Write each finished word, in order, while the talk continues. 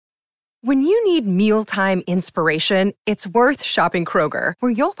When you need mealtime inspiration, it's worth shopping Kroger,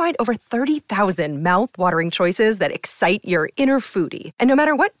 where you'll find over 30,000 mouth-watering choices that excite your inner foodie. And no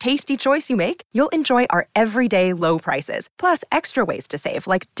matter what tasty choice you make, you'll enjoy our everyday low prices, plus extra ways to save,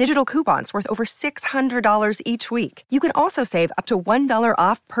 like digital coupons worth over $600 each week. You can also save up to $1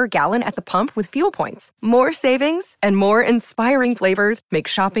 off per gallon at the pump with fuel points. More savings and more inspiring flavors make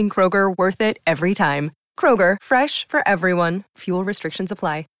shopping Kroger worth it every time. Kroger, fresh for everyone. Fuel restrictions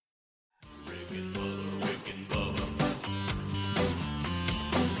apply.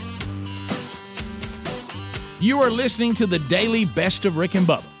 You are listening to the Daily Best of Rick and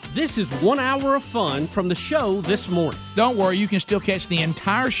Bubba. This is 1 hour of fun from the show this morning. Don't worry, you can still catch the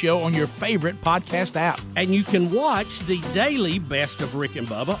entire show on your favorite podcast app. And you can watch the Daily Best of Rick and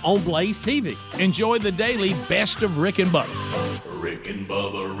Bubba on Blaze TV. Enjoy the Daily Best of Rick and Bubba. Rick and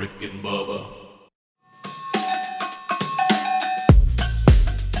Bubba, Rick and Bubba.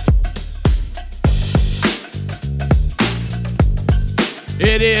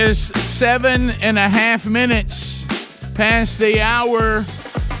 It is 7.5 minutes past the hour,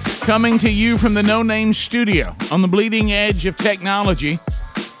 coming to you from the No Name Studio on the bleeding edge of technology.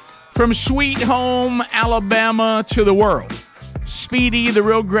 From Sweet Home, Alabama to the world, Speedy, the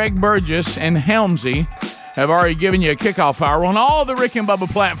real Greg Burgess, and Helmsy have already given you a kickoff hour on all the Rick and Bubba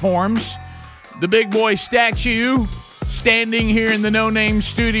platforms. The big boy statue standing here in the No Name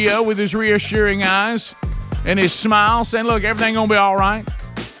Studio with his reassuring eyes and his smile, saying, look, everything gonna be all right.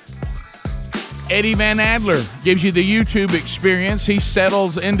 Eddie Van Adler gives you the YouTube experience. He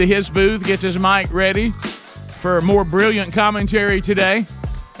settles into his booth, gets his mic ready for more brilliant commentary today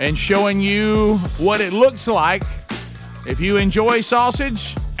and showing you what it looks like. If you enjoy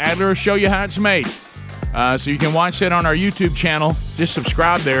sausage, Adler will show you how it's made. So you can watch that on our YouTube channel. Just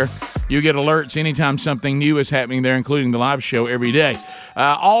subscribe there. You get alerts anytime something new is happening there, including the live show every day.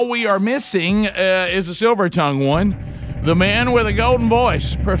 All we are missing is a silver tongue one. The man with a golden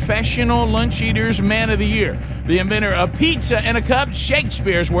voice, professional lunch eaters man of the year, the inventor of pizza in a cup,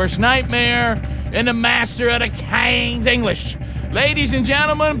 Shakespeare's worst nightmare, and the master of the King's English. Ladies and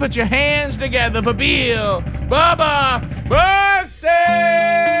gentlemen, put your hands together for Bill Bubba Bussey!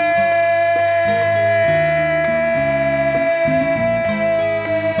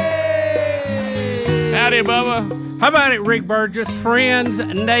 Howdy, Bubba. How about it, Rick Burgess? Friends,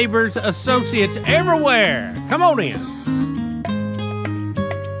 neighbors, associates everywhere. Come on in.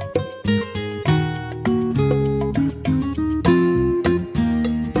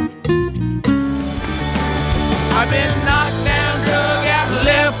 I've been knocked down, drug out,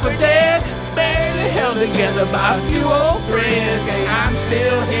 left for dead, barely held together by a few old threads. I'm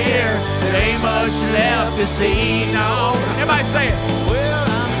still here, there ain't much left to see. No, everybody say it. Well,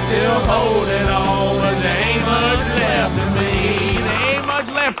 I'm still holding on, but there ain't much left of me. There ain't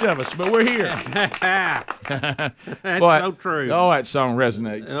much left of us, but we're here. That's so true. Oh, that song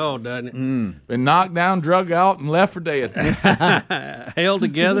resonates. Oh, doesn't it? Been knocked down, drug out, and left for dead. Held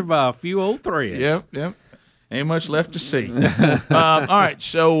together by a few old threads. Yep. Ain't much left to see. All right,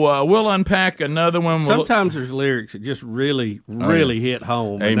 so we'll unpack another one. Sometimes there's lyrics that just really hit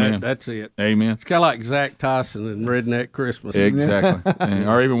home. Amen. That's it. Amen. It's kind of like Zach Tyson and Redneck Christmas. Exactly.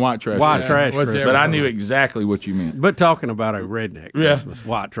 Or even White Trash. White Trash Christmas. But I knew exactly what you meant. But talking about a redneck Christmas,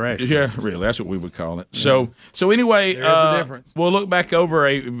 white trash Christmas. Yeah, really, that's what we would call it. So anyway, there's a difference. We'll look back over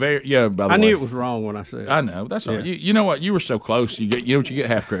by the way. I knew it was wrong when I said it. I know. That's all right. You know what? You were so close. You know what? You get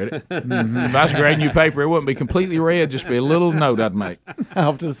half credit. If I was grading you paper, it wouldn't be completely red. Just be a little note I'd make.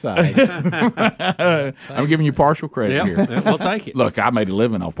 Off to the side. I'm giving you partial credit here. Yeah, we'll take it. Look, I made a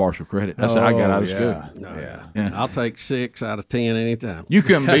living off partial credit. That's how I got out of school. Yeah. I'll take 6 out of 10 anytime. You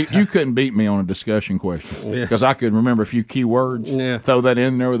couldn't beat me on a discussion question because I could remember a few key words. Yeah. Throw that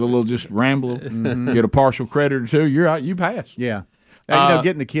in there with a little just ramble. Get a partial credit or two. You're out. You passed. Yeah.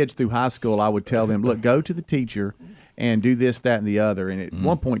 Getting the kids through high school, I would tell them, look, go to the teacher and do this, that, and the other. And at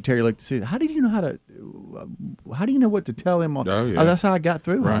one point, Terry looked to see, how do you know what to tell him? That's how I got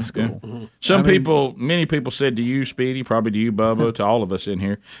through high school. Yeah. Many people said to you, Speedy, probably to you, Bubba, to all of us in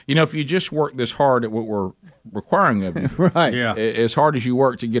here, if you just work this hard at what we're requiring of you, right? Yeah. As hard as you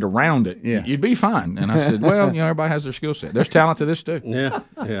work to get around it, you'd be fine. And I said, well, everybody has their skill set. There's talent to this too.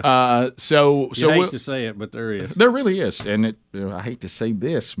 Yeah. So hate to say it, but there is. There really is, and I hate to say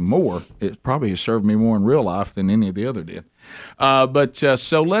this more. It probably has served me more in real life than any of the other did.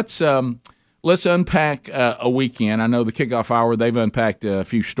 So let's unpack a weekend. I know the kickoff hour, they've unpacked a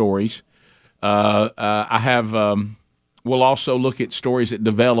few stories. I have. We'll also look at stories that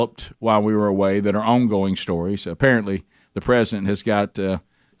developed while we were away that are ongoing stories. Apparently, the president has got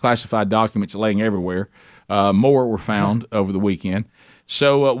classified documents laying everywhere. More were found over the weekend.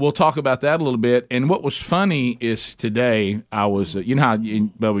 So we'll talk about that a little bit. And what was funny is today I was, you know how,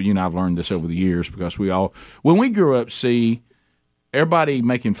 Bubba, you know, I've learned this over the years because when we grew up, see everybody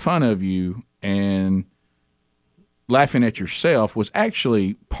making fun of you and laughing at yourself was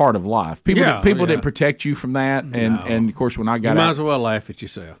actually part of life. People didn't protect you from that. And of course, when I got out, you might as well laugh at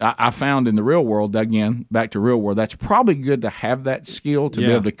yourself. I found in the real world, again, back to real world, that's probably good to have that skill to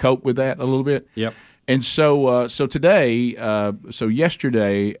be able to cope with that a little bit. Yep. And so today,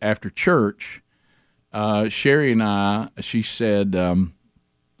 yesterday after church, Sherry and I, she said,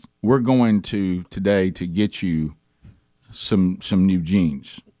 we're going to today to get you some new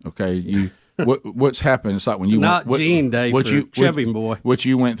jeans. Okay, what's happened? It's like when you not jean day for chubby boy. What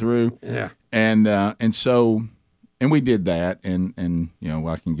you went through, yeah, and so we did that, and you know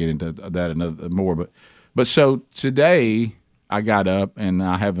I can get into that another more, but so today I got up and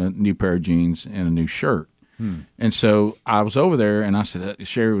I have a new pair of jeans and a new shirt. And so I was over there and I said,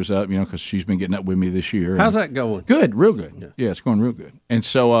 Sherry was up, you know, because she's been getting up with me this year. How's that going? Good, real good. Yeah, it's going real good. And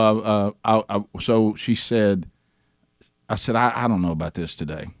so so she said, I said, I don't know about this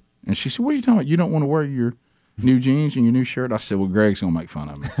today. And she said, what are you talking about? You don't want to wear your new jeans and your new shirt? I said, well, Greg's going to make fun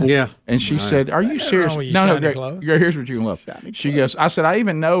of me. Yeah. And she said, are you serious? No, Greg, here's what you're going to love. She goes, I said, I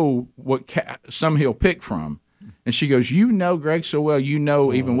even know what some he'll pick from. And she goes, you know Greg so well, you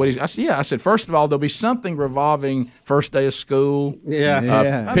know even what he's – I said, yeah. I said, first of all, there'll be something revolving first day of school,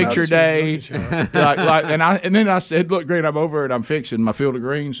 picture day. And then I said, look, Greg, I'm over it. I'm fixing my field of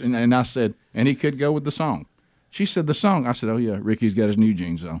greens. And I said, and he could go with the song. She said, the song. I said, oh, yeah, Ricky's got his new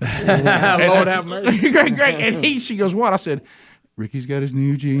jeans on. Lord have mercy. Greg, and she goes, what? I said, Ricky's got his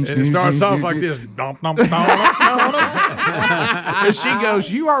new jeans. And it starts off like this. And she goes,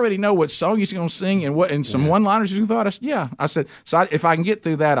 you already know what song he's going to sing and some one-liners he's going to throw. I said, yeah. I said, so if I can get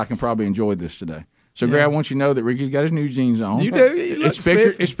through that, I can probably enjoy this today. So, Greg, I want you to know that Ricky's got his new jeans on. You do.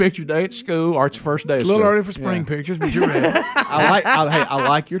 It's picture day at school, or it's the first day of school. It's a little early for spring pictures, but you're ready. I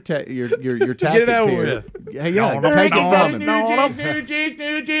like your tactics Get it over here. with. Hey, yeah, take it from him. New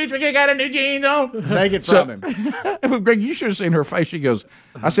jeans. Ricky got a new jeans on. Take it from him. Well, Greg, you should have seen her face. She goes,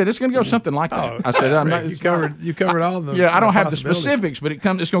 I said, it's going to go something like that. I said, I'm not. You covered all the. Yeah, I don't have the specifics, but it's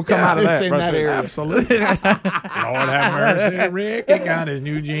going to come out of that. It's in that area. Absolutely. Lord have mercy, Ricky got his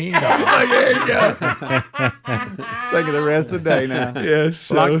new jeans on. There you go. Think of the rest of the day now. Yes.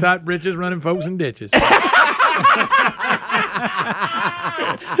 Lock-tight britches running folks in ditches. That's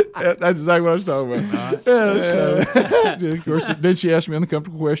exactly what I was talking about. Of course, then she asked me an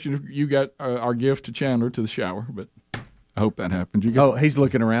uncomfortable question if you got our gift to Chandler to the shower, but I hope that happened. He's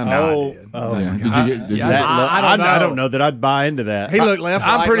looking around now. I don't know that I'd buy into that. He looked left.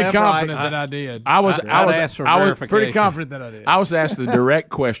 I'm pretty confident that I did. I was pretty confident that I did. I was asked the direct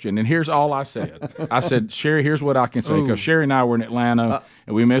question, and here's all I said. I said, Sherry, here's what I can say, because Sherry and I were in Atlanta,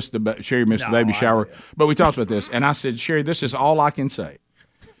 and we missed Sherry missed the baby shower, but we talked about this, and I said, Sherry, this is all I can say.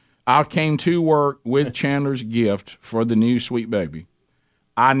 I came to work with Chandler's gift for the new sweet baby.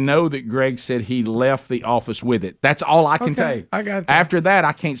 I know that Greg said he left the office with it. That's all I can tell you. I got it. After that,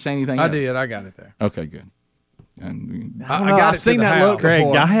 I can't say anything else. I did. I got it there. Okay, good. And I got I've seen that look Greg,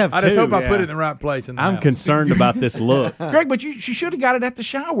 before. I have too. I just hope I put it in the right place. I'm concerned about this look. Greg, but she should have got it at the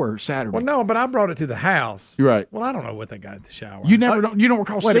shower Saturday. Well, no, but I brought it to the house. You're right. Well, I don't know what they got at the shower. You don't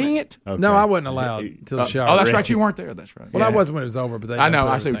recall seeing it? Okay. No, I wasn't allowed to the shower. Oh, that's right. You weren't there. That's right. Well, I wasn't when it was over, but they I know. put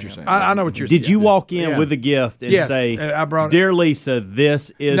I see what everything you're saying. I know what you're saying. Did you walk in with a gift and say, I brought it. Dear Lisa,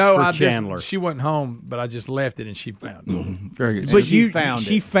 this is for Chandler? She wasn't home, but I just left it and she found it. Very good. But she found it.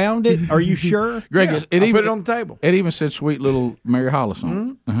 She found it? Are you sure? Greg, I put it on the table. It even said "Sweet Little Mary Hollis"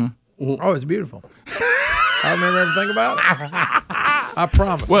 on it. Oh, it's beautiful. I remember everything about it. I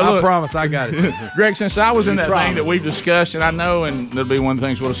promise. Well, look, I promise I got it. Greg, since I was in that thing that we've discussed, and I know, and that'll be one of the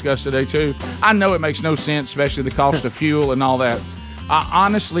things we'll discuss today too, I know it makes no sense, especially the cost of fuel and all that. I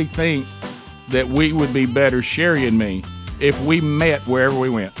honestly think that we would be better, Sherry and me, if we met wherever we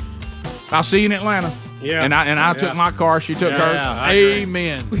went. I'll see you in Atlanta. Yeah. And I took my car, she took hers.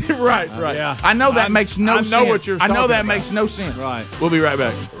 Amen. right. Yeah. I know that makes no sense. I know what you're I know talking that about. makes no sense. Right. We'll be right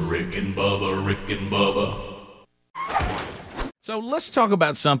back. Rick and Bubba. So let's talk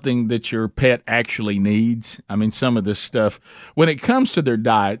about something that your pet actually needs. I mean, some of this stuff, when it comes to their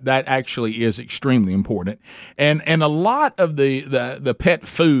diet, that actually is extremely important. And a lot of the pet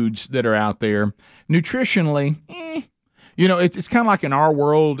foods that are out there, nutritionally, you know, it's kind of like in our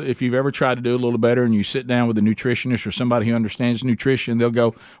world, if you've ever tried to do a little better and you sit down with a nutritionist or somebody who understands nutrition, they'll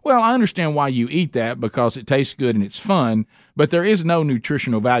go, well, I understand why you eat that because it tastes good and it's fun, but there is no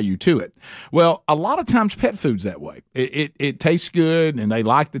nutritional value to it. Well, a lot of times pet food's that way. It tastes good, and they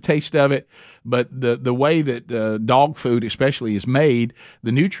like the taste of it, but the way that dog food especially is made,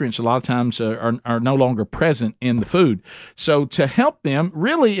 the nutrients a lot of times are no longer present in the food. So to help them,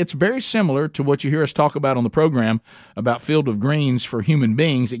 really, it's very similar to what you hear us talk about on the program about Field of Greens for human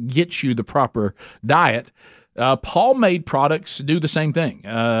beings. It gets you the proper diet. Paul Made products do the same thing.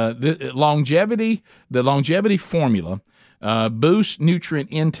 The longevity formula boosts nutrient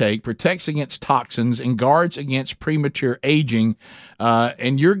intake, protects against toxins, and guards against premature aging.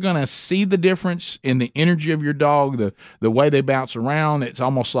 And you're going to see the difference in the energy of your dog, the way they bounce around. It's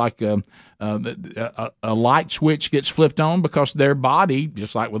almost like a light switch gets flipped on because their body,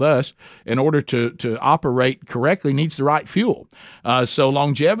 just like with us, in order to operate correctly, needs the right fuel. So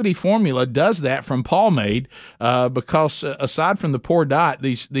Longevity Formula does that from Paul Made because aside from the poor diet,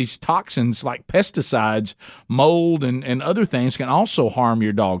 these toxins like pesticides, mold, and other things can also harm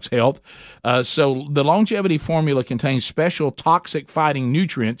your dog's health. So the Longevity Formula contains special toxic-fighting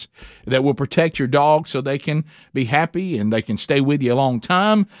nutrients that will protect your dog so they can be happy and they can stay with you a long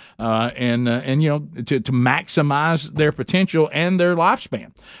time and to maximize their potential and their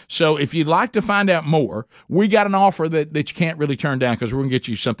lifespan. So if you'd like to find out more, we got an offer that you can't really turn down because we're going to get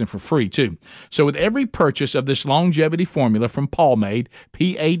you something for free too. So with every purchase of this Longevity Formula from Paul Made,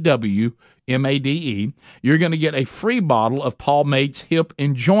 PAWMADE, you're going to get a free bottle of Paul Made's Hip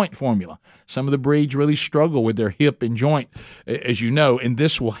and Joint Formula. Some of the breeds really struggle with their hip and joint, as you know, and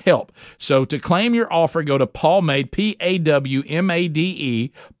this will help. So to claim your offer, go to Paul Made,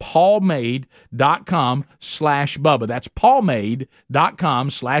 PAWMADE, paulmade.com/Bubba. That's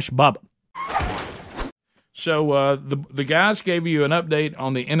paulmade.com/Bubba. So the guys gave you an update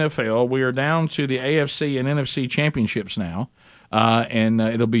on the NFL. We are down to the AFC and NFC championships now, and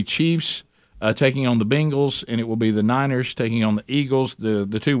it'll be Chiefs taking on the Bengals, and it will be the Niners taking on the Eagles.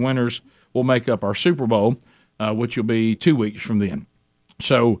 The two winners will make up our Super Bowl, which will be 2 weeks from then.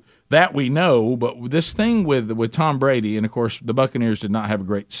 So that we know, but this thing with Tom Brady, and of course the Buccaneers did not have a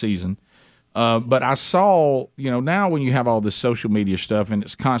great season. But I saw, now when you have all this social media stuff and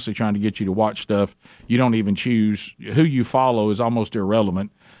it's constantly trying to get you to watch stuff, you don't even choose who you follow is almost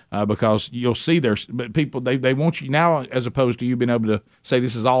irrelevant because you'll see but people, they want you now as opposed to you being able to say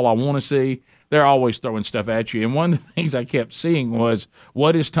this is all I want to see. They're always throwing stuff at you. And one of the things I kept seeing was,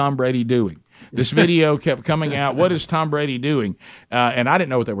 what is Tom Brady doing? This video kept coming out. What is Tom Brady doing? And I didn't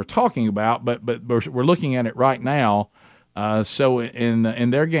know what they were talking about, but we're looking at it right now. So in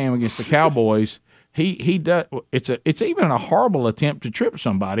their game against the Cowboys, he does. It's even a horrible attempt to trip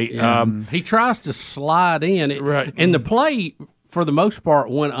somebody. Yeah. He tries to slide in, right? And the play, for the most part,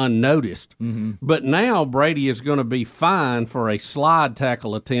 went unnoticed. Mm-hmm. But now Brady is going to be fined for a slide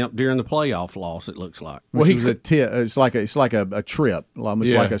tackle attempt during the playoff loss. It looks like. Well, he was it's like a trip,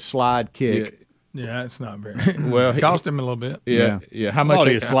 almost like a slide kick. Yeah, it's not very. Well, it cost him a little bit. Yeah. How much?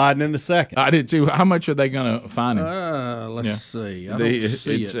 He's sliding in the second. I did too. How much are they going to fine him? Let's see. I don't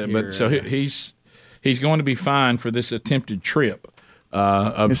see it here. But so he's going to be fined for this attempted trip.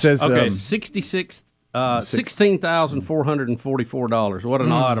 It says $16,444. What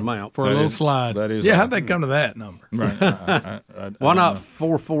an odd amount for a little slide. That is. Yeah, how'd they come to that number? Right. Why not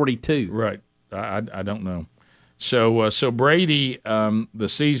 442? Right. I don't know. So Brady, the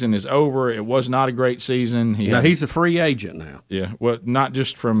season is over. It was not a great season. He's a free agent now. Yeah. Well, not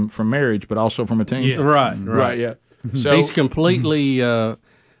just from marriage, but also from a team. Yes. Right. Yeah. So he's completely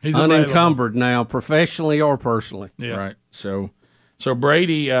he's unencumbered now, professionally or personally. Yeah. Right. So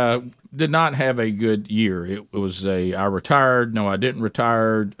Brady did not have a good year. It was I retired. No, I didn't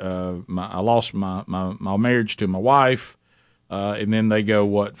retire. I lost my marriage to my wife. And then they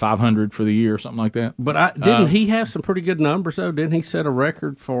go, 500 for the year or something like that? But didn't he have some pretty good numbers, though? Didn't he set a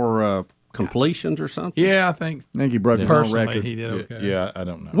record for completions or something? Yeah, I think he broke his own record. He did okay. Yeah, I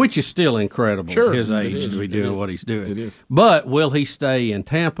don't know. Which is still incredible at his age to be doing what he's doing. It is. But will he stay in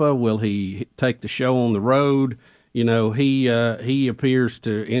Tampa? Will he take the show on the road? He appears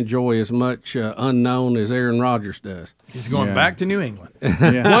to enjoy as much unknown as Aaron Rodgers does. He's going back to New England.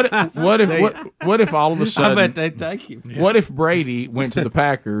 What if all of a sudden? I bet they'd take him. What if Brady went to the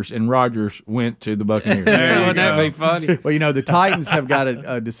Packers and Rodgers went to the Buccaneers? Wouldn't that be funny? Well, the Titans have got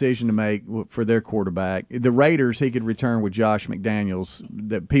a decision to make for their quarterback. The Raiders, he could return with Josh McDaniels.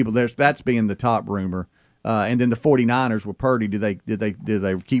 That's being the top rumor. And then the 49ers with Purdy, do they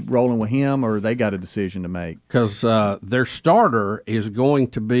keep rolling with him, or they got a decision to make? Because their starter is going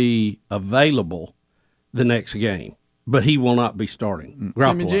to be available the next game, but he will not be starting.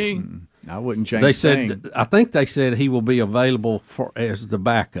 Jimmy G. I wouldn't change. I think they said he will be available as the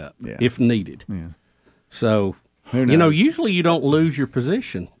backup if needed. Yeah. So Who knows? You know, usually you don't lose your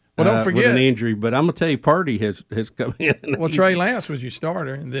position. Well, don't forget with an injury, but I'm gonna tell you, Purdy has come in. Well, Trey Lance was your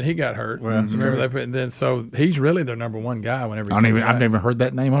starter, and then he got hurt. Well, remember they put, and then so he's really their number one guy. Whenever I've never heard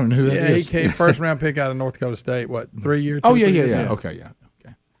that name. I don't know who that is. He came first round pick out of North Dakota State. What 3 years? Oh yeah. Okay, yeah.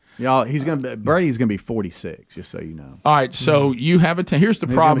 Y'all, Brady's gonna be 46, just so you know. All right, so you have a here's the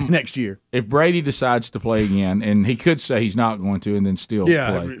problem next year. If Brady decides to play again, and he could say he's not going to, and then still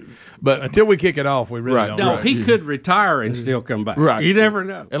play, but until we kick it off, we really don't. No, he could retire and still come back. Right, you never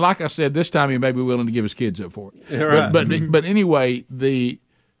know. And like I said, this time he may be willing to give his kids up for it. Right. But anyway,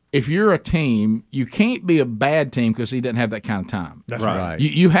 if you're a team, you can't be a bad team because he doesn't have that kind of time. That's right.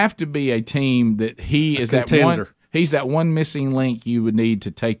 You have to be a team that he is that one. He's that one missing link you would need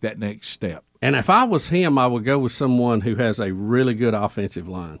to take that next step. And if I was him, I would go with someone who has a really good offensive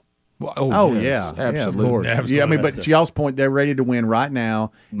line. Well, yes. Absolutely. Yeah, I mean, but to y'all's point, they're ready to win right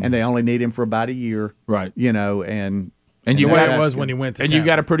now, and they only need him for about a year. Right. You know, and the way it was when he went to Tampa. You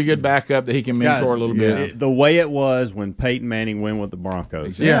got a pretty good backup that he can mentor a little bit. The way it was when Peyton Manning went with the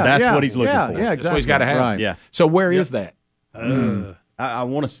Broncos. Exactly. That's what he's looking for. Yeah, exactly. That's what he's got to have. Right. Yeah. So where is that? I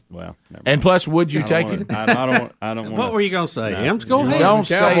want to. Well, never and mind. plus, would you take it? I don't want. What were you going to say? Ems, go ahead. Don't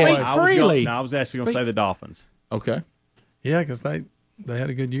say it. I was actually going to say the Dolphins. Okay. Yeah, because they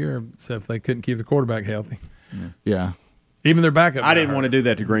had a good year, except they couldn't keep the quarterback healthy. Yeah. Even their backup. I didn't want to do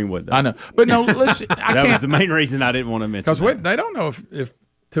that to Greenwood, though. I know, but no. Listen, that was the main reason I didn't want to mention. Because they don't know if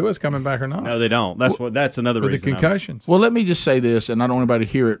Tua's coming back or not. No, they don't. That's another with reason. The concussions. Well, let me just say this, and I don't want anybody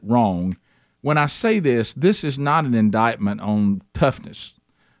to hear it wrong. When I say this is not an indictment on toughness.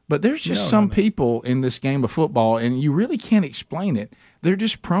 But there's just some people in this game of football, and you really can't explain it. They're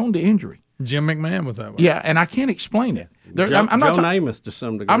just prone to injury. Jim McMahon was that way. Yeah, and I can't explain it. I'm not Joe Namath to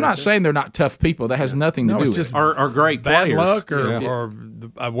some degree. I'm not saying they're not tough people. That has nothing to do with just it. Or great bad players. luck or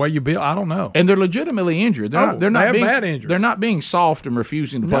the way you build. I don't know. And they're legitimately injured. They're not being bad injuries. They're not being soft and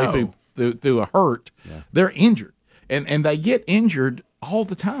refusing to play through a hurt. Yeah. They're injured, and they get injured all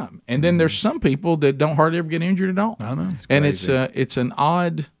the time. And then there's some people that don't hardly ever get injured at all. I know. And it's an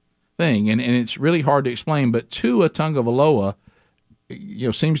odd thing, and it's really hard to explain. But Tua Tagovailoa,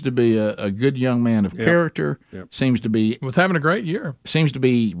 seems to be a good young man of character. Yep. Was having a great year. Seems to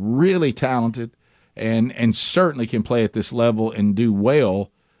be really talented, and certainly can play at this level and do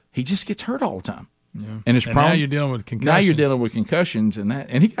well. He just gets hurt all the time, and it's now you're dealing with concussions. Now you're dealing with concussions,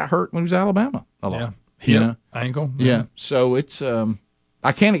 and he got hurt when he was at Alabama a lot. Yeah, ankle. Yeah, so it's.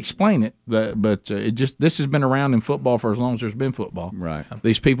 I can't explain it, but this has been around in football for as long as there's been football. Right.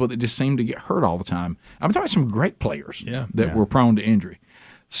 These people that just seem to get hurt all the time. I'm talking about some great players that were prone to injury.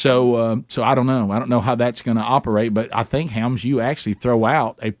 So I don't know. I don't know how that's going to operate, but I think, Helms, you actually throw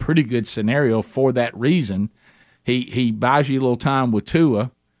out a pretty good scenario for that reason. He buys you a little time with Tua,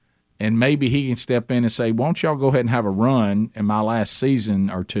 and maybe he can step in and say, won't y'all go ahead and have a run in my last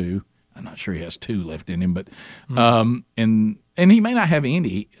season or two? I'm not sure he has 2 left in him, but and he may not have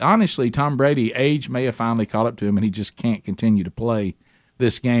any. Honestly, Tom Brady, age may have finally caught up to him, and he just can't continue to play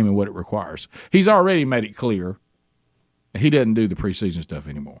this game and what it requires. He's already made it clear he doesn't do the preseason stuff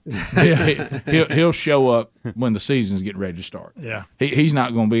anymore. He'll show up when the season's getting ready to start. Yeah, he's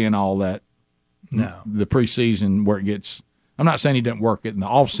not going to be in all that. No, the preseason where it gets. I'm not saying he doesn't work it in the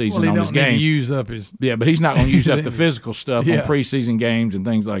offseason on his game. Use up his but he's not going to use up the physical stuff on preseason games and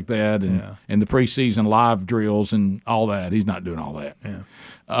things like that, and the preseason live drills and all that. He's not doing all that.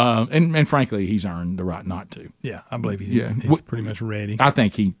 Yeah, and frankly, he's earned the right not to. Yeah, I believe he's pretty much ready. I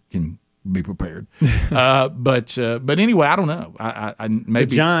think he can be prepared. But anyway, I don't know. I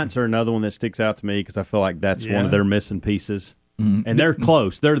maybe the Giants are another one that sticks out to me because I feel like that's one of their missing pieces. Mm-hmm. And they're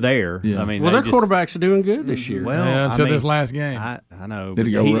close. They're there. Yeah. I mean, their quarterbacks are doing good this year. Well, until this last game. I know. Did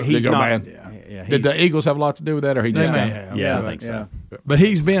he go bad? Yeah, did the Eagles have a lot to do with that, or he just have? Yeah, I think so. But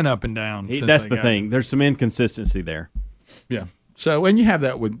he's been up and down. That's the thing. There's some inconsistency there. Yeah. So, and you have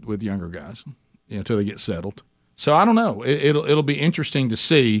that with younger guys, until they get settled. So I don't know. It'll be interesting to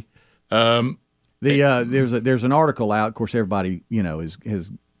see. There's an article out. Of course, everybody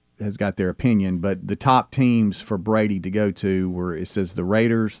has got their opinion, but the top teams for Brady to go to were, it says, the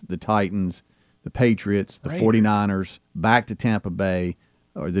Raiders, the Titans, the Patriots, the 49ers, back to Tampa Bay,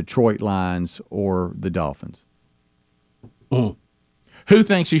 or the Detroit Lions, or the Dolphins. Who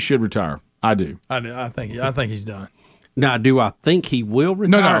thinks he should retire? I do. I think he's done. Now, do I think he will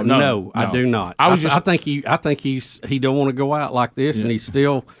retire? No, I do not. I think he don't want to go out like this, and he's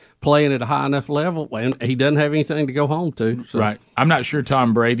still playing at a high enough level, and he doesn't have anything to go home to. So. Right. I'm not sure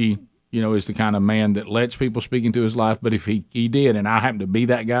Tom Brady, is the kind of man that lets people speak into his life. But if he did, and I happen to be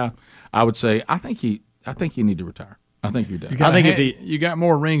that guy, I would say I think you need to retire. I think you're done. I think you got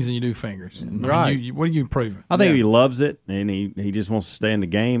more rings than you do fingers. Right. What are you proving? I think if he loves it and he just wants to stay in the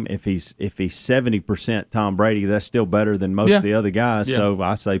game, if he's 70% Tom Brady, that's still better than most of the other guys. Yeah. So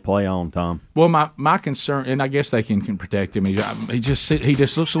I say play on, Tom. Well, my concern, and I guess they can protect him. He just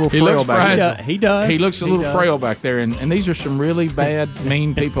looks a little frail back there. He does. He looks a little frail back there, and these are some really bad,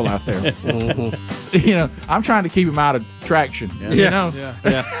 mean people out there. You know, I'm trying to keep him out of traction. Yeah. You know?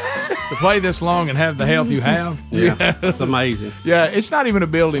 Yeah. To play this long and have the health you have. Yeah. It's amazing. Yeah, it's not even a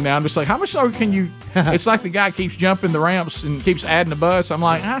building now. I'm just like, how much longer can you? It's like the guy keeps jumping the ramps and keeps adding a bus. I'm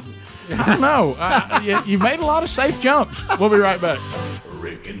like, I don't know. You've made a lot of safe jumps. We'll be right back.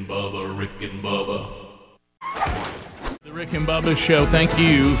 Rick and Bubba, Rick and Bubba. The Rick and Bubba Show. Thank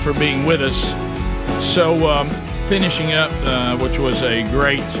you for being with us. So, finishing up, which was a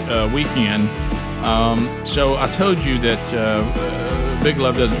great weekend. So I told you that Big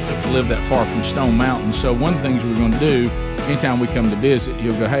Love doesn't live that far from Stone Mountain. So one of the things we're going to do, anytime we come to visit,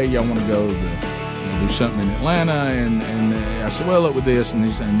 he'll go, hey, y'all want to go do something in Atlanta? And I said, well, look with this.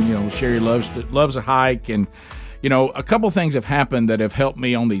 And Sherry loves a hike. And, a couple of things have happened that have helped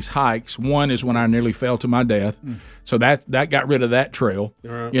me on these hikes. One is when I nearly fell to my death. So that got rid of that trail.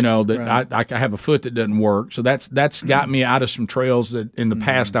 Right. I have a foot that doesn't work. So that's got me out of some trails that in the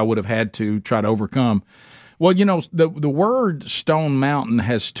past I would have had to try to overcome. Well, the word Stone Mountain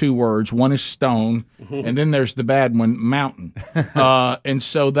has two words. One is stone, and then there's the bad one, mountain. And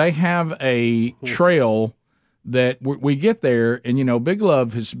so they have a trail that we get there, and, Big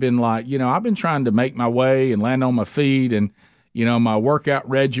Love has been like, I've been trying to make my way and land on my feet and, my workout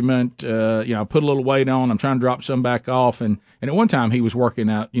regiment, I put a little weight on. I'm trying to drop some back off. And at one time he was working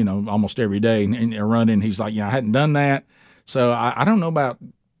out, almost every day and running. He's like, I hadn't done that. So I don't know about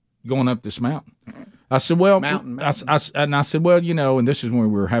going up this mountain. I said, well, mountain. I said, well, and this is when we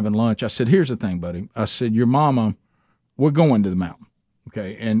were having lunch. I said, here's the thing, buddy. I said, your mama, we're going to the mountain.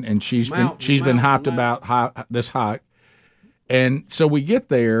 Okay. And she's been hyped about this hike. And so we get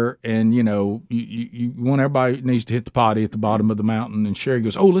there, and, you want everybody needs to hit the potty at the bottom of the mountain. And Sherry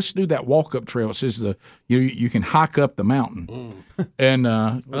goes, oh, let's do that walk-up trail. It says you can hike up the mountain. And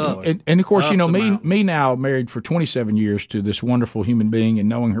of course, me now married for 27 years to this wonderful human being and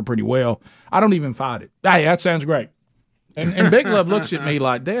knowing her pretty well, I don't even fight it. Hey, that sounds great. And Big Love looks at me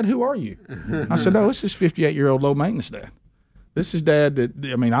like, Dad, who are you? I said, oh, this is 58-year-old low-maintenance Dad. This is Dad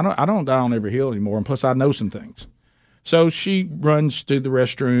that, I don't die on every hill anymore, and plus I know some things. So she runs to the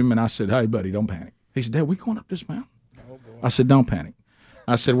restroom, and I said, hey, buddy, don't panic. He said, Dad, we going up this mountain? Oh, I said, don't panic.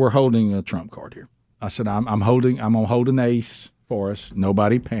 I said, we're holding a trump card here. I said, I'm going to hold an ace for us.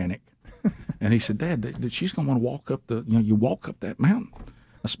 Nobody panic. And he said, Dad, she's going to want to walk up you walk up that mountain.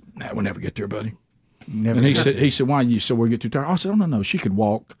 I said, nah, we'll never get there, buddy. And he said, why you? So we'll get too tired. I said, oh, no, she could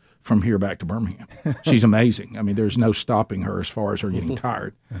walk from here back to Birmingham. She's amazing. There's no stopping her as far as her getting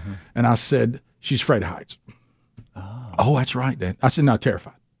tired. And I said, she's afraid of heights. Oh, that's right, Dad. I said, no,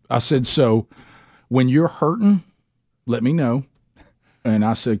 terrified. I said, so when you're hurting, let me know. And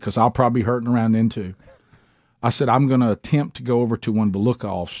I said, because I'll probably be hurting around then too. I said, I'm going to attempt to go over to one of the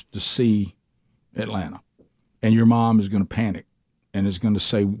look-offs to see Atlanta. And your mom is going to panic and is going to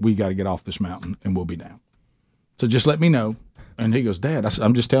say, we got to get off this mountain and we'll be down. So just let me know. And he goes, Dad, I said,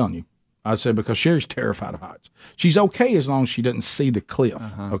 I'm just telling you. I said, because Sherry's terrified of heights. She's okay as long as she doesn't see the cliff,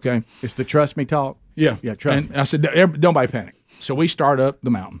 okay? It's the trust me talk. Yeah, trust me. I said, nobody panic. So we start up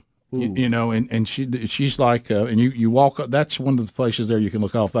the mountain, and she's like, and you walk up. That's one of the places there you can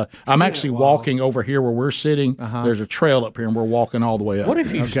look off. I'm actually walking over here where we're sitting. There's a trail up here, and we're walking all the way up. What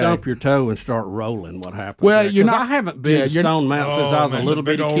if you stump your toe and start rolling? What happens? Well, you're not. I haven't been to Stone Mountain since I was a little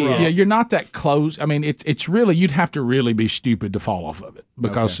bitty kid. Yeah, you're not that close. It's really, you'd have to really be stupid to fall off of it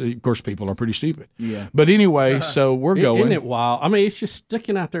because, of course, people are pretty stupid. Yeah. But anyway, so we're going. Isn't it wild? It's just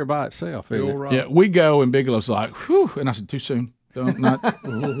sticking out there by itself. Isn't it? Yeah, we go, and Big Love's like, whew, and I said, too soon. We ain't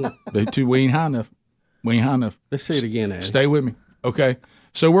high enough. We ain't high enough. Let's see it again, Eddie. Stay with me. Okay.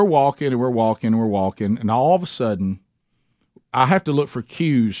 So we're walking, and all of a sudden, I have to look for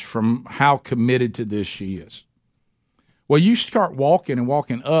cues from how committed to this she is. Well, you start walking and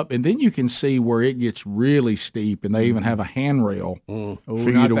walking up, and then you can see where it gets really steep, and they even have a handrail for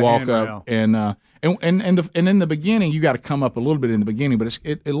you to walk up. And in the beginning, you got to come up a little bit in the beginning, but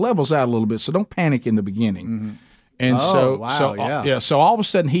it levels out a little bit, so don't panic in the beginning. Mm-hmm. And so all of a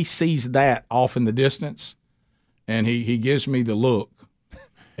sudden he sees that off in the distance, and he gives me the look,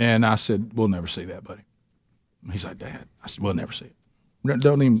 and I said, "We'll never see that, buddy." He's like, "Dad," I said, "We'll never see it.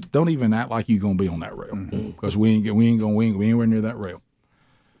 Don't even act like you're gonna be on that rail because we ain't anywhere near that rail.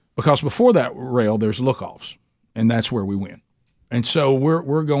 Because before that rail, there's look-offs, and that's where we went. And so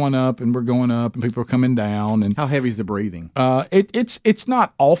we're going up and and people are coming down. And how heavy is the breathing? It's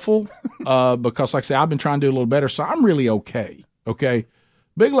not awful because, like I say, I've been trying to do a little better, so I'm really okay. Okay,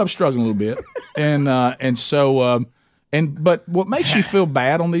 Big Love's struggling a little bit, but what makes you feel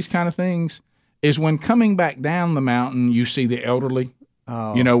bad on these kind of things is when coming back down the mountain, you see the elderly,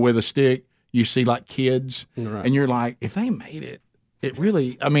 with a stick. You see like kids, and you're like, if they made it, it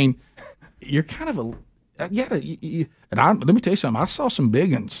really. I mean, you're kind of a. Let me tell you something. I saw some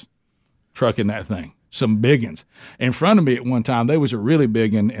big uns trucking that thing. Some big uns in front of me at one time. There was a really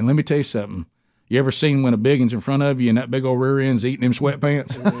big un, and let me tell you something. You ever seen when a big un's in front of you and that big old rear end's eating them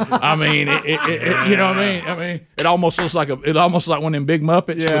sweatpants? I mean, you know what I mean? It almost looks like one of them big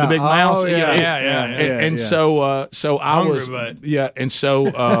Muppets with the big mouth. So I was, and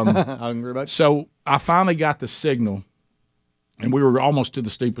so hungry butt. So I finally got the signal, and we were almost to the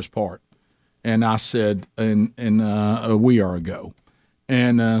steepest part, and I said, we are a go,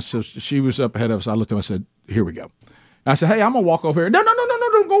 and so she was up ahead of us. I looked at her, I said, here we go. I said, hey, I'm gonna walk over here. No,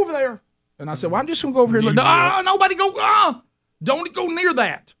 don't go over there. And I said, well, I'm just going to go over here. Look, nobody go. Don't go near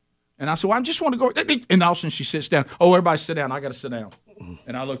that. And I said, well, I just want to go. And all of a sudden she sits down. Oh, everybody sit down. I got to sit down.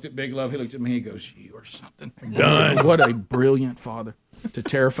 And I looked at Big Love. He looked at me. He goes, you or something. Done. What a brilliant father to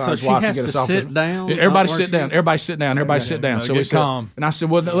terrify his wife to get us off. So she has to sit down? Everybody sit down. Everybody sit down. Everybody sit down. So it's calm. And I said,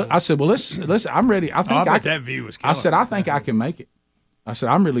 well, listen, I'm ready. I think that view was killing. I said, I think I can make it. I said,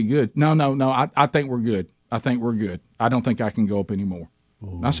 I'm really good. No. I think we're good. I don't think I can go up anymore.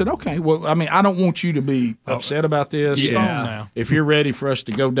 I said, okay. Well, I mean, I don't want you to be upset about this. Yeah. If you're ready for us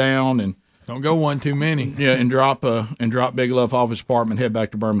to go down and don't go one too many. Yeah, and drop Big Love off his apartment, head back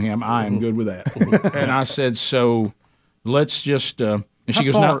to Birmingham, I am good with that. And I said, so let's just. And she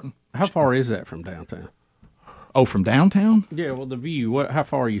goes, no. How far is that from downtown? Oh, from downtown? Yeah. Well, the view. How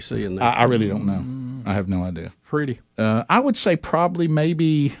far are you seeing that? I really don't know. I have no idea. Pretty. I would say probably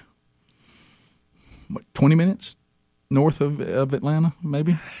maybe 20 minutes. North of Atlanta,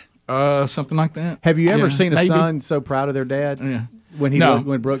 maybe something like that. Have you ever seen a son so proud of their dad? Yeah.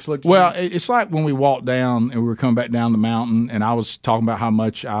 When Brooks looked at Well, it's like when we walked down and we were coming back down the mountain, and I was talking about how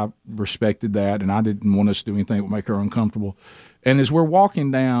much I respected that, and I didn't want us to do anything that would make her uncomfortable. And as we're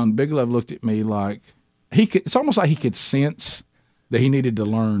walking down, Big Love looked at me like it's almost like he could sense that he needed to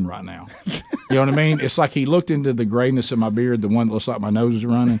learn right now. You know what I mean? It's like he looked into the grayness of my beard, the one that looks like my nose is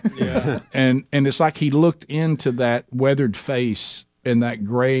running. Yeah. And it's like he looked into that weathered face and that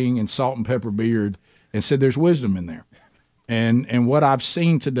graying and salt and pepper beard and said, there's wisdom in there. And what I've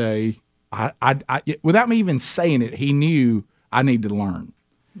seen today, I without me even saying it, he knew I need to learn.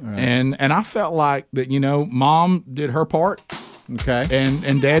 Right. And I felt like that, Mom did her part. Okay.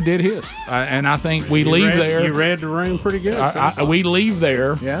 And Dad did his. And I think we leave there. You read the room pretty good. We leave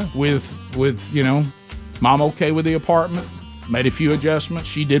there with Mom okay with the apartment, made a few adjustments.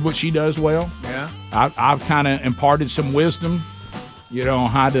 She did what she does well. Yeah. I've kind of imparted some wisdom, on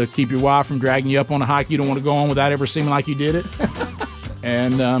how to keep your wife from dragging you up on a hike you don't want to go on without ever seeming like you did it.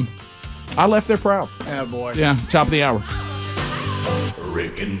 And I left there proud. Yeah, boy. Yeah, top of the hour.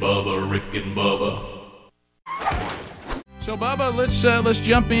 Rick and Bubba. So, Bubba, let's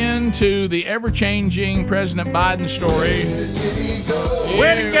jump into the ever-changing President Biden story.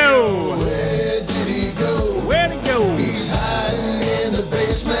 Where'd he go? Where did he go? Where'd he go? He's hiding in the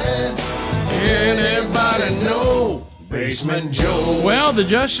basement. Anybody know? Basement Joe. Well, the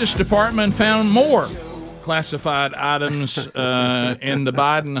Justice Department found more classified items in the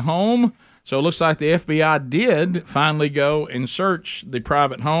Biden home. So it looks like the FBI did finally go and search the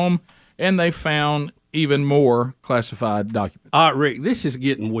private home, and they found even more classified documents. Rick, this is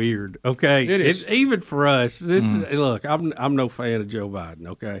getting weird. Okay, it is. Even for us. This is, look. I'm no fan of Joe Biden.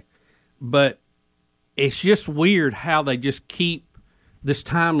 Okay, but it's just weird how they just keep this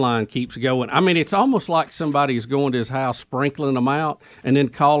timeline keeps going. I mean, it's almost like somebody is going to his house, sprinkling them out, and then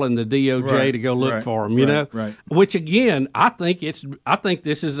calling the DOJ to go look for them. You know, right. Which again, I think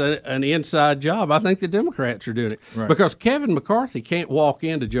this is an inside job. I think the Democrats are doing it because Kevin McCarthy can't walk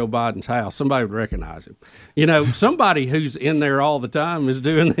into Joe Biden's house. Somebody would recognize him. Somebody who's in there all the time is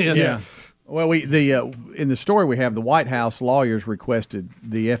doing this. Yeah. Well, in the story we have, the White House lawyers requested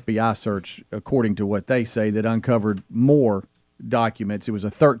the FBI search, according to what they say, that uncovered more documents. It was a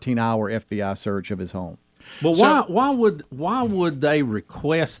 13-hour FBI search of his home. But why would they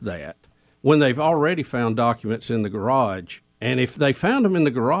request that when they've already found documents in the garage? And if they found them in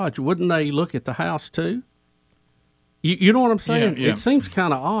the garage, wouldn't they look at the house too? You know what I'm saying? Yeah. It seems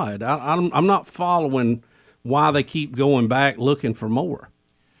kind of odd. I'm not following why they keep going back looking for more.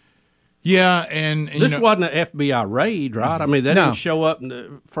 Yeah, and this wasn't an FBI raid, right? I mean, they didn't show up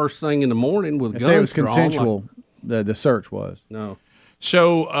first thing in the morning with guns. It was consensual. the search was. No.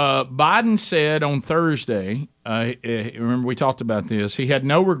 So Biden said on Thursday, remember we talked about this, he had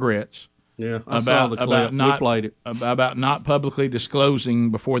no regrets. Yeah, I saw the clip. We played it. About not publicly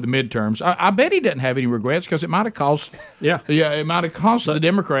disclosing before the midterms. I bet he doesn't have any regrets because it might have cost. It might have cost the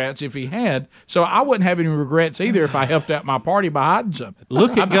Democrats if he had. So I wouldn't have any regrets either if I helped out my party by hiding something.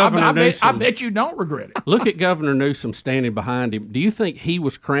 Look at Governor Newsom. I bet you don't regret it. Look at Governor Newsom standing behind him. Do you think he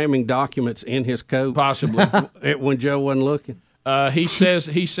was cramming documents in his coat? Possibly. When Joe wasn't looking? He says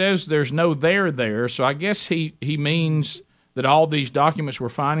there's no there. So I guess he means that all these documents we're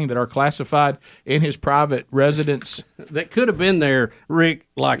finding that are classified in his private residence. That could have been there, Rick,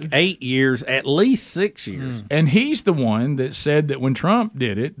 like 8 years, at least 6 years. And he's the one that said that when Trump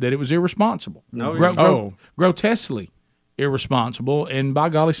did it, that it was irresponsible. Grotesquely irresponsible, and by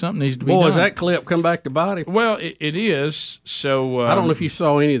golly, something needs to be done. Boy, has that clip come back to bite him? Well, it is. So I don't know if you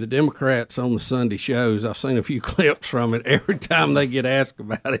saw any of the Democrats on the Sunday shows. I've seen a few clips from it. Every time they get asked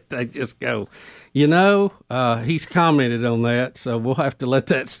about it, they just go, he's commented on that, so we'll have to let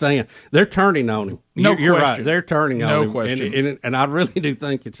that stand. They're turning on him. You're right. They're turning on him. No question. And I really do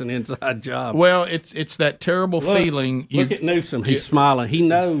think it's an inside job. Well, it's that terrible feeling. Look at Newsom. He's smiling. He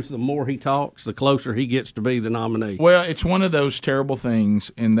knows the more he talks, the closer he gets to be the nominee. Well, it's one of those terrible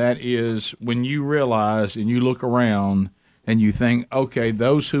things, and that is when you realize and you look around and you think, okay,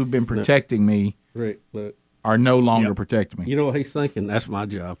 those who've been protecting me are no longer protecting me. You know what he's thinking? That's my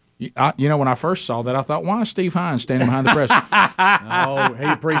job. When I first saw that, I thought, why is Steve Hines standing behind the press? Oh, he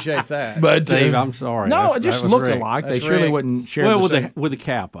appreciates that. But Steve, I'm sorry. No, it just looked alike. They surely wouldn't share well, the same. with the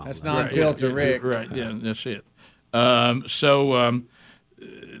cap on. That's non-filter, Rick. Right, yeah, that's it. So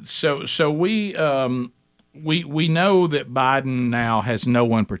we know that Biden now has no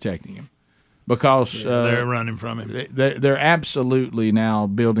one protecting him because they're running from him. They're absolutely now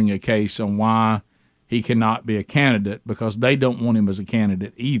building a case on why he cannot be a candidate because they don't want him as a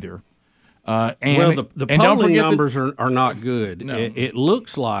candidate either. The polling numbers are not good. No. It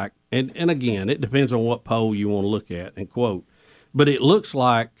looks like, and again, it depends on what poll you want to look at and quote, but it looks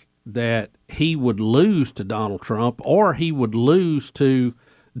like that he would lose to Donald Trump or he would lose to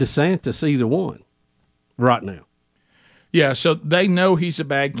DeSantis, either one, right now. Yeah, so they know he's a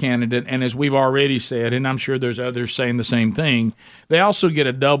bad candidate, and as we've already said, and I'm sure there's others saying the same thing, they also get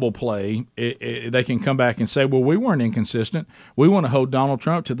a double play. They can come back and say, well, we weren't inconsistent. We want to hold Donald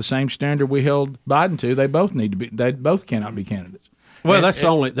Trump to the same standard we held Biden to. They both need to be. They both cannot be candidates. Well, that's the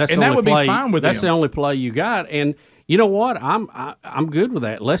only play. Be fine with that's them. The only play you got, and you know what? I'm good with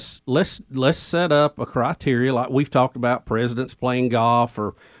that. Let's set up a criteria like we've talked about, presidents playing golf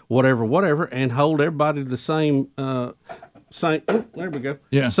or whatever, and hold everybody to the same. There we go.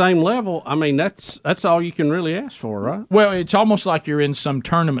 Yeah. Same level. I mean, that's all you can really ask for, right? Well, it's almost like you're in some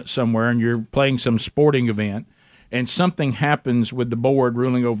tournament somewhere and you're playing some sporting event, and something happens with the board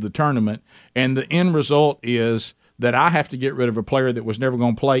ruling over the tournament, and the end result is that I have to get rid of a player that was never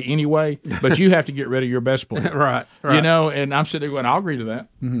going to play anyway, but you have to get rid of your best player. Right. And I'm sitting there going, I'll agree to that.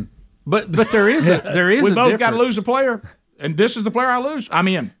 Mm-hmm. But there is we both got to lose a player, and this is the player I lose. I'm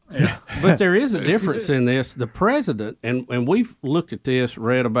in. Yeah. But there is a difference in this. The president, and we've looked at this,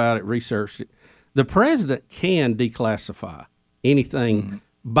 read about it, researched it, the president can declassify anything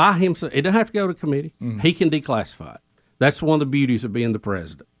by himself. It doesn't have to go to committee. He can declassify it. That's one of the beauties of being the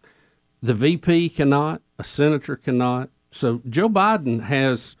president. The VP cannot, a senator cannot. So Joe Biden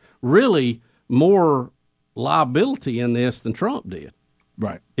has really more liability in this than Trump did.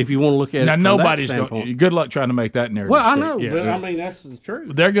 Right. If you want to look at now, it from nobody's that standpoint. going. Good luck trying to make that narrative. Well, I stick. know, Yeah, but I mean that's the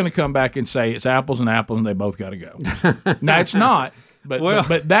truth. They're going to come back and say it's apples and apples, and they both got to go. Now it's not.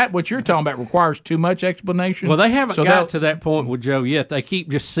 But that what you're talking about requires too much explanation. Well, they haven't got to that point with Joe yet. They keep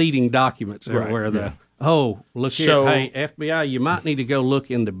just seeding documents everywhere. Right, yeah. Oh, look here. Hey, FBI, you might need to go look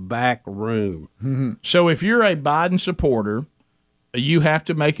in the back room. Mm-hmm. So if you're a Biden supporter, you have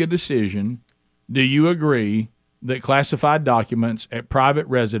to make a decision. Do you agree that classified documents at private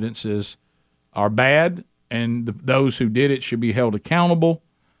residences are bad and those who did it should be held accountable,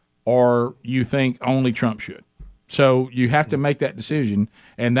 or you think only Trump should? So you have to make that decision,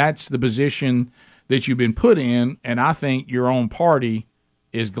 and that's the position that you've been put in, and I think your own party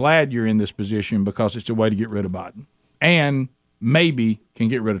is glad you're in this position because it's a way to get rid of Biden and maybe can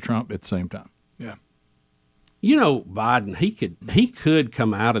get rid of Trump at the same time. Yeah. You know, Biden, he could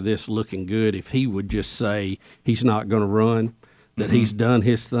come out of this looking good if he would just say he's not going to run, that he's done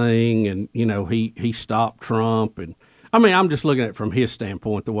his thing, and, you know, he stopped Trump. And I mean, I'm just looking at it from his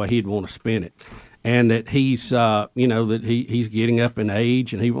standpoint, the way he'd want to spin it. And that he's, that he's getting up in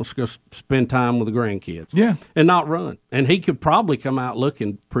age and he wants to go spend time with the grandkids. Yeah. And not run. And he could probably come out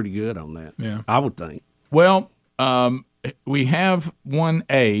looking pretty good on that. Yeah. I would think. Well, We have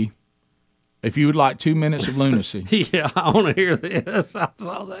 1A. If you would like 2 minutes of lunacy. Yeah, I want to hear this. I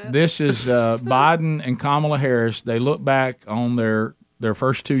saw that. This is Biden and Kamala Harris. They look back on their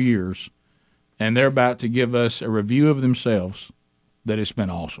first 2 years, and they're about to give us a review of themselves that it's been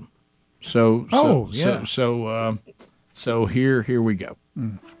awesome. So here we go.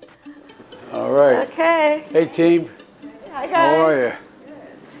 All right. Okay. Hey, team. Hi, guys. How are you?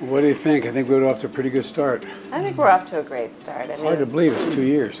 What do you think? I think we're off to a pretty good start. I think we're off to a great start. I mean, Hard to believe it's 2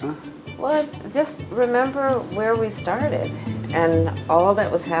 years, huh? well, just remember where we started and all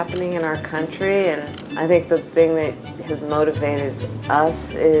that was happening in our country. And I think the thing that has motivated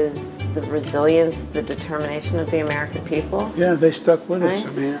us is the resilience, the determination of the American people. Yeah, they stuck with us.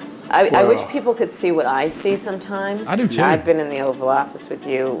 Right? I mean, I wish people could see what I see sometimes. I do too. I've been in the Oval Office with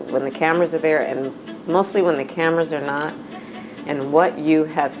you when the cameras are there, and mostly when the cameras are not. And what you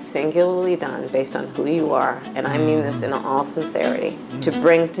have singularly done based on who you are, and I mean this in all sincerity, to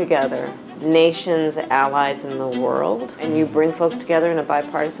bring together nations, allies in the world, and you bring folks together in a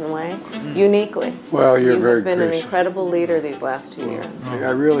bipartisan way, uniquely. well, you're very You've been gracious. an incredible leader these last 2 years.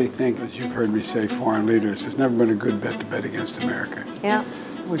 I really think, as you've heard me say, foreign leaders, there's never been a good bet to bet against America. Yeah.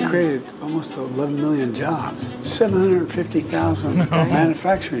 We created almost 11 million jobs, 750,000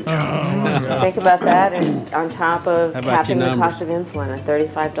 manufacturing jobs. Think about that, and on top of How about capping your the numbers? cost of insulin at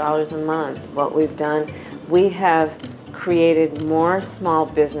 $35 a month, what we've done, we have created more small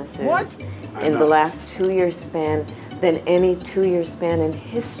businesses in the last 2 year span than any 2 year span in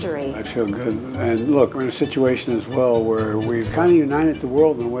history. I feel good. And look, we're in a situation as well where we've kind of united the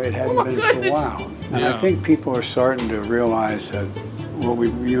world in a way it hadn't been for a while. And I think people are starting to realize that what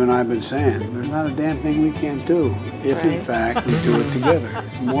you and I have been saying, there's not a damn thing we can't do if, in fact, we do it together.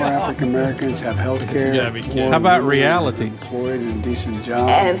 More African Americans have health care. How about reality? Employed in decent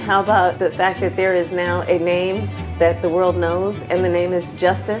jobs. And how about the fact that there is now a name that the world knows, and the name is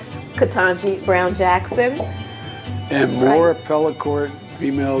Justice Ketanji Brown Jackson. And more appellate court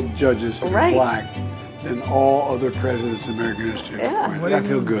female judges that Right. are black than all other presidents in American history. Yeah. I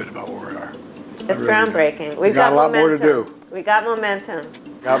feel good about where we are. It's really groundbreaking. We've got a lot more momentum. to do. We got momentum.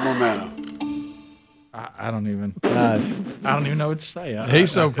 Got momentum. I don't even know what to say.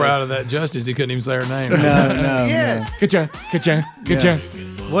 He's so proud of that justice he couldn't even say her name. Yes. Ka-cha.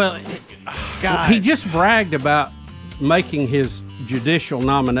 Well, he just bragged about making his judicial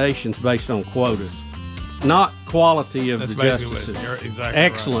nominations based on quotas, not quality of That's the basically justices. what you're exactly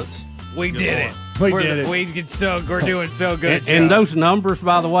Excellence. We did it. We did it. We're doing so good. And those numbers,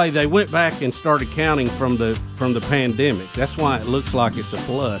 by the way, they went back and started counting from the pandemic. That's why it looks like it's a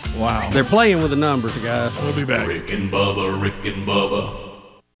plus. Wow. They're playing with the numbers, guys. We'll be back. Rick and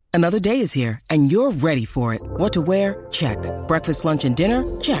Bubba. Another day is here, and you're ready for it. What to wear? Check. Breakfast, lunch, and dinner?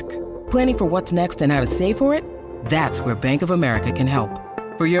 Check. Planning for what's next and how to save for it? That's where Bank of America can help.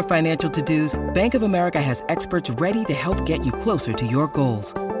 For your financial to-dos, Bank of America has experts ready to help get you closer to your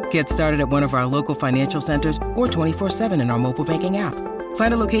goals. Get started at one of our local financial centers or 24/7 in our mobile banking app.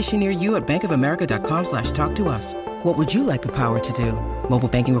 Find a location near you at bankofamerica.com/talktous. What would you like the power to do? Mobile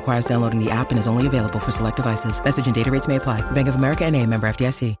banking requires downloading the app and is only available for select devices. Message and data rates may apply. Bank of America NA, member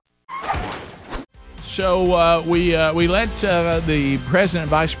FDIC. So we let the president,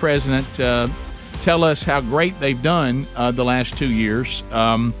 vice president tell us how great they've done the last 2 years.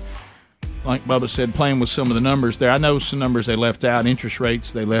 Like Bubba said, playing with some of the numbers there. I know some numbers they left out. Interest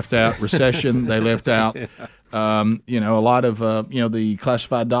rates they left out. Recession they left out. A lot of the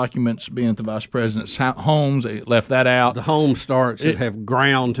classified documents being at the vice president's homes, they left that out. The home starts that have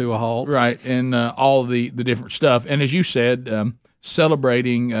ground to a halt. Right, and all the different stuff. And as you said,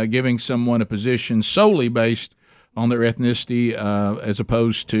 celebrating giving someone a position solely based on their ethnicity as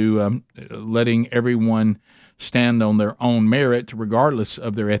opposed to letting everyone stand on their own merit regardless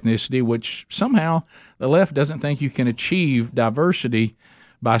of their ethnicity, which somehow the left doesn't think you can achieve diversity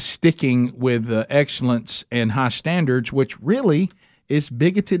by sticking with excellence and high standards, which really is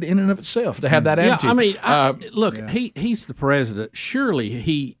bigoted in and of itself to have that attitude. I mean, he's the president. Surely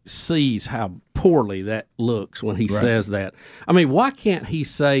he sees how poorly that looks when he says that. I mean, why can't he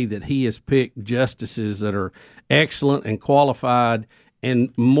say that he has picked justices that are excellent and qualified,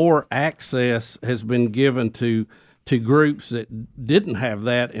 and more access has been given to groups that didn't have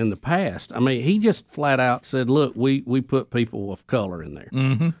that in the past? I mean, he just flat out said, "Look, we put people of color in there."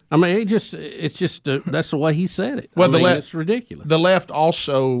 Mm-hmm. I mean, it's just that's the way he said it. Well, it's ridiculous. The left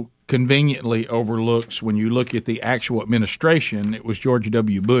also conveniently overlooks, when you look at the actual administration, it was George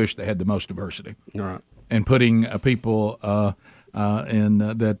W. Bush that had the most diversity, right? And putting people in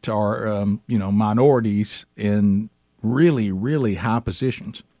that are minorities in really, really high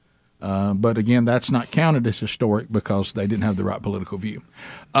positions. But again, that's not counted as historic because they didn't have the right political view.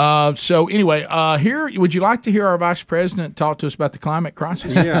 So anyway, here, would you like to hear our vice president talk to us about the climate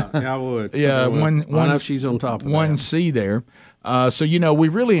crisis? Yeah, I would. Yeah, I know she's on top of that. 1C there. So, we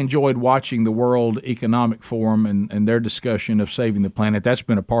really enjoyed watching the World Economic Forum and their discussion of saving the planet. That's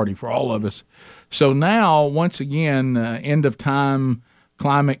been a party for all of us. So now, once again, end of time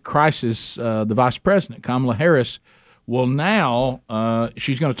climate crisis, the vice president, Kamala Harris, will now,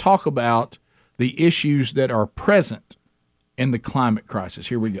 she's going to talk about the issues that are present in the climate crisis.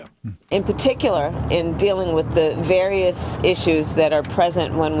 Here we go. In particular, in dealing with the various issues that are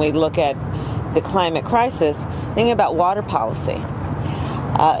present when we look at the climate crisis, thinking about water policy,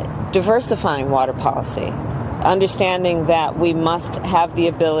 diversifying water policy, understanding that we must have the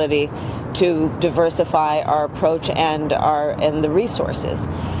ability to diversify our approach and the resources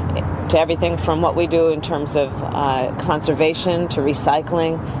to everything from what we do in terms of conservation to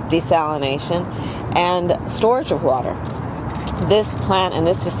recycling, desalination, and storage of water. This plant and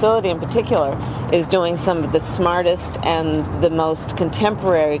this facility in particular is doing some of the smartest and the most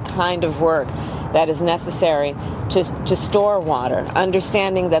contemporary kind of work that is necessary to store water,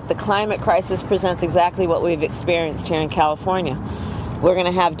 understanding that the climate crisis presents exactly what we've experienced here in California. We're going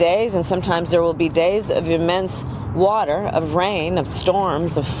to have days, and sometimes there will be days of immense water, of rain, of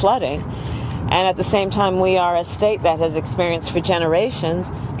storms, of flooding, and at the same time we are a state that has experienced for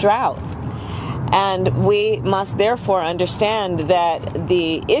generations drought. And we must therefore understand that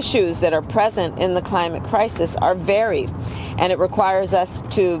the issues that are present in the climate crisis are varied, and it requires us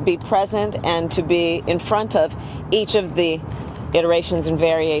to be present and to be in front of each of the iterations and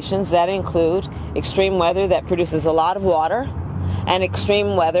variations that include extreme weather that produces a lot of water and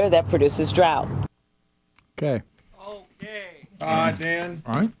extreme weather that produces drought. Okay. Dan.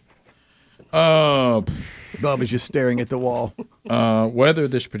 All right. Bub is just staring at the wall. Weather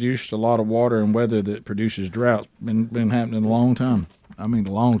that's produced a lot of water and weather that produces droughts been happening a long time. I mean,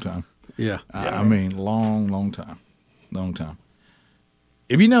 a long time. Yeah. I mean, long time. Long time.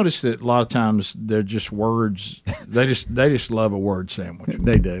 Have you noticed that a lot of times they're just words? They just love a word sandwich.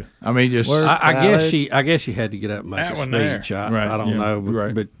 They do. I mean, just I guess she had to get up and make That a one there. speech. I Right, don't yeah, know,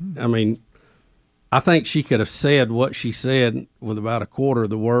 right. but I mean, I think she could have said what she said with about a quarter of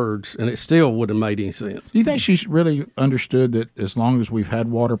the words, and it still wouldn't have made any sense. Do you think she's really understood that as long as we've had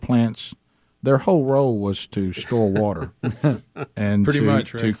water plants, their whole role was to store water and Pretty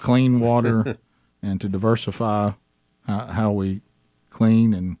much, to right. clean water and to diversify how we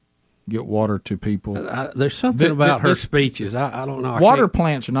clean and get water to people. There's something about her this- speeches. I don't know. Water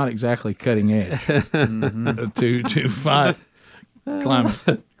plants are not exactly cutting edge to fight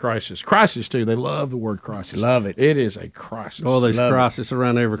climate crisis. Crisis too. They love the word crisis. Love it. It is a crisis. Oh, there's crisis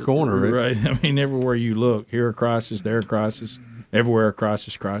around every corner. Rick. Right. I mean, everywhere you look, here a crisis, there a crisis, everywhere a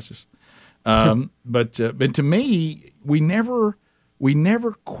crisis. But to me, we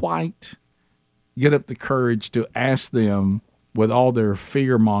never quite get up the courage to ask them, with all their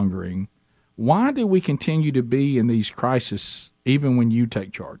fear mongering, why do we continue to be in these crises even when you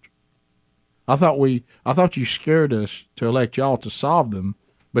take charge? I thought you scared us to elect y'all to solve them,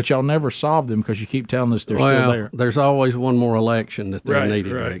 but y'all never solve them because you keep telling us they're still there. There's always one more election that they're Right,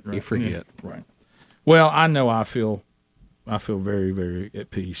 needed. right, Rick. right. You forget. Right. Well, I know I feel very, very at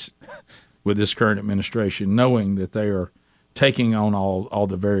peace with this current administration, knowing that they are taking on all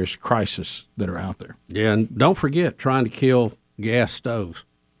the various crises that are out there. Yeah, and don't forget trying to kill gas stoves.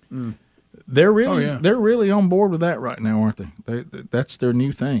 They're really on board with that right now, aren't they? That's their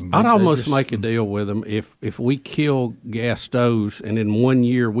new thing. I'd They almost just- make a deal with them if we kill gas stoves and in 1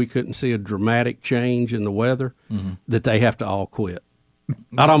 year we couldn't see a dramatic change in the weather, that they have to all quit.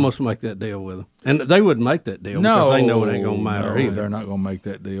 I'd almost make that deal with them, and they wouldn't make that deal because they know it ain't gonna matter either. They're not gonna make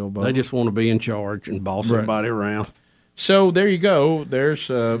that deal. But They just want to be in charge and boss everybody around. So there you go. There's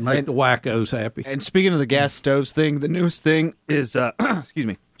Make the wackos happy. And speaking of the gas stoves thing, the newest thing is,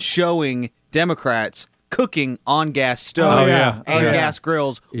 showing Democrats cooking on gas stoves and gas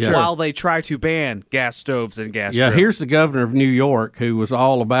grills while they try to ban gas stoves and gas grills. Here's the governor of New York who was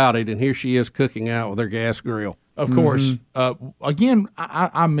all about it, and here she is cooking out with her gas grill. Of course. Again,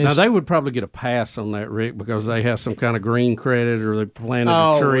 I miss. Now, they would probably get a pass on that, Rick, because they have some kind of green credit or they planted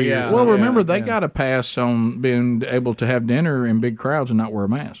a tree. yeah. Or Well, something. remember, they got a pass on being able to have dinner in big crowds and not wear a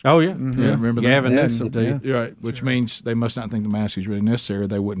mask. Oh, yeah. Yeah, remember that? Gavin Newsom, too. Right, which means they must not think the mask is really necessary.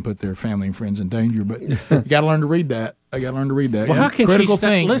 They wouldn't put their family and friends in danger. But you got to learn to read that. They got to learn to read that. Well, how can critical she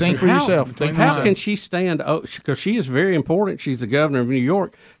think? Listen, think for yourself. How can she stand? Because she is very important. She's the governor of New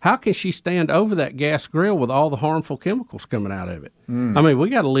York. How can she stand over that gas grill with all the harmful chemicals coming out of it? I mean, we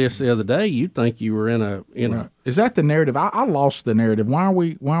got a list the other day. You'd think you were in a. Is that the narrative? I lost the narrative. Why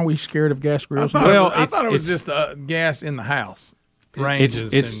are we scared of gas grills? I thought it was just gas in the house.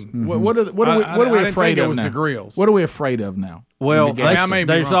 Ranges. What are we afraid of now? The grills. What are we afraid of now? Well,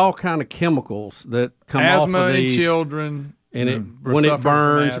 there's all kind of chemicals that come asthma off of these. In children. And when it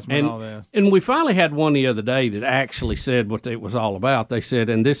burns, and we finally had one the other day that actually said what it was all about. They said,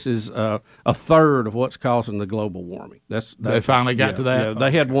 and this is a third of what's causing the global warming. They finally got to that. Yeah,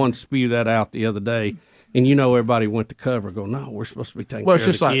 they had one spew that out the other day. And everybody went to cover, go, no, we're supposed to be taking care of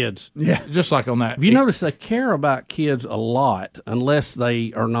the kids. Yeah, just like on that. Have you noticed they care about kids a lot unless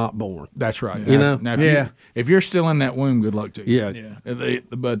they are not born? That's right. Now, if you're still in that womb, good luck to you. Yeah.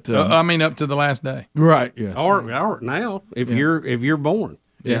 But I mean, up to the last day. Right. Yes. Or now, if you're born.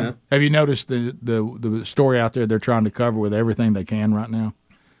 Yeah. Have you noticed the story out there they're trying to cover with everything they can right now?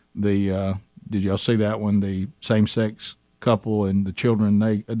 Did y'all see that one? The same-sex couple and the children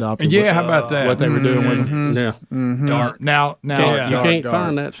they adopted. Yeah, how about that? What they were doing with them. Yeah. Mm-hmm. Dark. Now you can't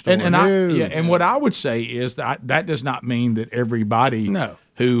find that story. And what I would say is that does not mean that everybody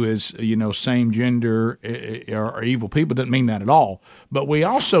who is same gender are evil people. Doesn't mean that at all. But we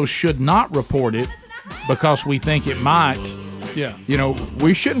also should not report it because we think it might. Yeah.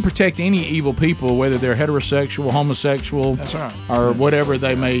 We shouldn't protect any evil people, whether they're heterosexual, homosexual, that's right, or whatever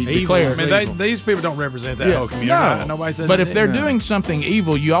they may declare. I mean, these people don't represent that whole community. No. Nobody says. But if they're doing something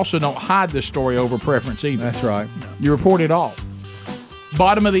evil, you also don't hide the story over preference either. That's right. You report it all.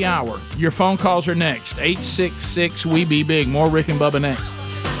 Bottom of the hour. Your phone calls are next. 866 We Be Big. More Rick and Bubba next.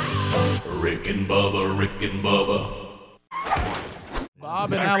 Rick and Bubba, Rick and Bubba.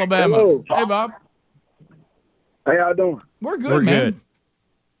 Bob in Alabama. Hello. Hey, Bob. How y'all doing? We're good, man.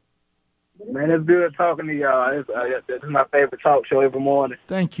 Man, it's good talking to y'all. This is my favorite talk show every morning.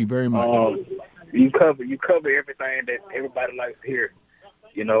 Thank you very much. You cover everything that everybody likes to hear.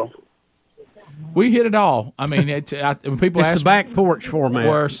 We hit it all. I mean, when people ask the back porch format.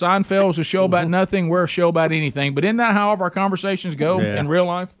 Where Seinfeld was a show about nothing, we're a show about anything. But isn't that how all of our conversations go in real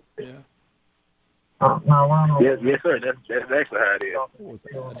life? Yeah. Yes, sir. That's exactly how it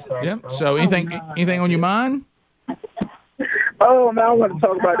is. Yeah. So anything on your mind? Oh, man, I want to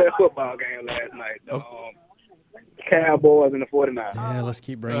talk about that football game last night. The Cowboys and the 49ers. Yeah, let's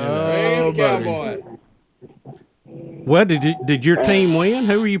keep bringing it up. Cowboys. Well, did your team win?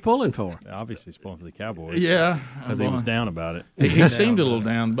 Who were you pulling for? Obviously, he's pulling for the Cowboys. Yeah. Because he was down about it. He seemed a little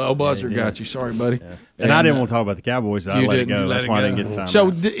down. Bo Buzzer got you. Sorry, buddy. Yeah. And I didn't want to talk about the Cowboys. So I let it go. That's why I didn't get the time.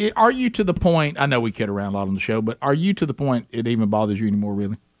 So are you to the point, I know we kid around a lot on the show, but are you to the point it even bothers you anymore,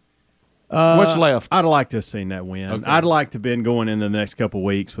 really? What's left? I'd like to have seen that win. Okay. I'd like to have been going into the next couple of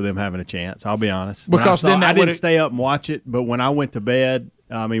weeks with them having a chance. I'll be honest. Because I didn't stay up and watch it, but when I went to bed,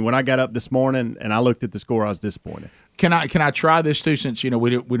 when I got up this morning and I looked at the score, I was disappointed. Can I try this too? Since we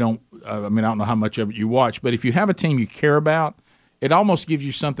don't. I don't know how much of it you watch, but if you have a team you care about, it almost gives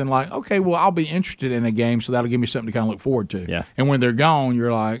you something like, okay, well, I'll be interested in a game, so that'll give me something to kind of look forward to. Yeah. And when they're gone,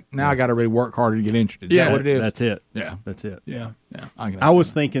 you're like, now I got to really work harder to get interested. Is that what it is? That's it. Yeah. That's it. Yeah. I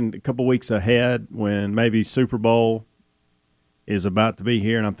was thinking a couple weeks ahead when maybe Super Bowl is about to be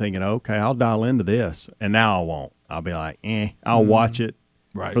here, and I'm thinking, okay, I'll dial into this, and now I won't. I'll be like, I'll watch it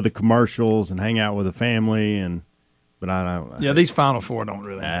for the commercials and hang out with the family, but I don't. Yeah, these Final Four don't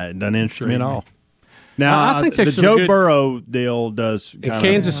really. It doesn't interest me at all. Now, I think the Joe Burrow deal does.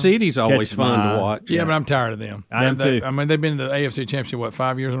 Kansas City's always fun to watch. Yeah, but I'm tired of them. I am too. They've been to the AFC Championship,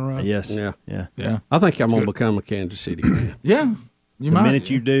 5 years in a row? Yes. Yeah. I think I'm going to become a Kansas City fan. Yeah. The minute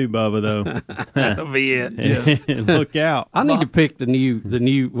you do, Bubba, though, that'll be it. Look out! I need to pick the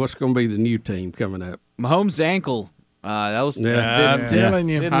new. What's going to be the new team coming up? Mahomes' ankle. That was. I'm telling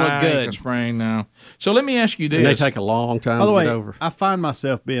you, didn't look good. Sprain now. So let me ask you this: and they take a long time By the to way, get over. I find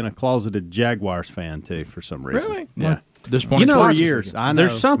myself being a closeted Jaguars fan too for some reason. Really? Yeah. This point, for years. I know.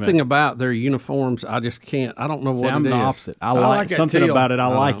 There's something about their uniforms I just can't. I don't know what I'm it is. the opposite. I like something about it. I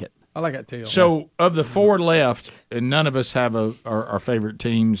like it. I like that teal. So, of the four left, and none of us have our favorite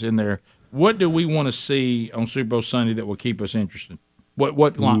teams in there, what do we want to see on Super Bowl Sunday that will keep us interested? What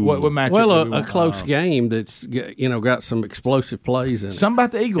matchup? Well, a close game that's got some explosive plays in it. Something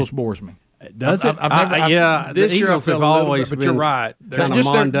about the Eagles bores me. Does it? This year I Eagles feel have always but been you're right. kind of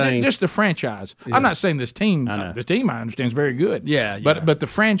just mundane. just the franchise. I'm not saying this team. This team I understand is very good. Yeah. But the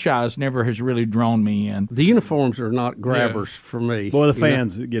franchise never has really drawn me in. The uniforms are not grabbers for me. Boy, the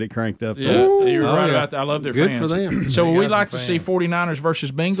fans get it cranked up. Yeah, you're right about that. I love their Good fans. for them. So They we got like some to see fans. 49ers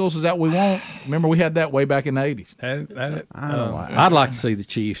versus Bengals. Is that what we want? Remember, we had that way back in the 80s. I'd like to see the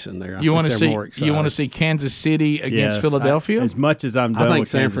Chiefs in there. You want to see? You want to see Kansas City against Philadelphia? As much as I'm done I think with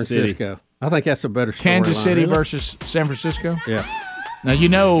San Kansas Francisco. City. I think that's a better story. Kansas City versus San Francisco. Yeah. Now you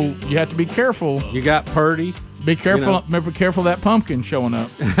have to be careful. You got Purdy. Be careful. Be careful of that pumpkin showing up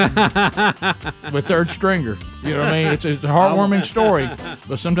with third stringer. You know what I mean? It's a heartwarming story,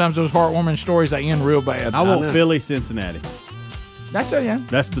 but sometimes those heartwarming stories they end real bad. I want Philly, Cincinnati. That's it. Yeah.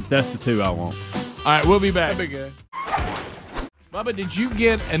 That's the two I want. All right, we'll be back. That'd be good. Bubba, did you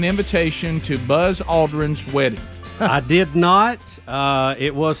get an invitation to Buzz Aldrin's wedding? I did not.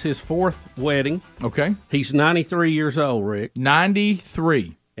 It was his fourth wedding. Okay. He's 93 years old, Rick.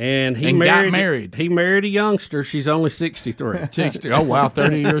 93. And he got married. He married a youngster. She's only 63. 60. Oh, wow.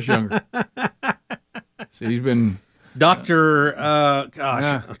 30 years younger. So he's been... Dr. I'll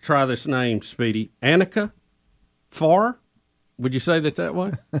try this name, Speedy. Annika Farr? Would you say that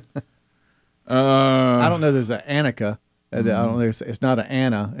way? I don't know. There's an Annika. I don't know. It's not an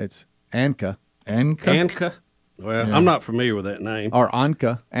Anna. It's Anka. Anka? Well, yeah. I'm not familiar with that name. Or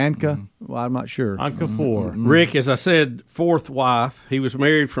Anka. Well, I'm not sure. Anka 4. Rick, as I said, fourth wife. He was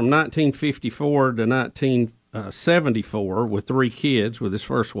married from 1954 to 1974 with 3 kids with his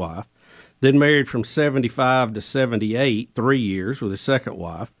first wife. Then married from 75 to 78, 3 years with his second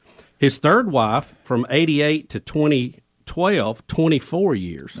wife. His third wife from 88 to 2012, 24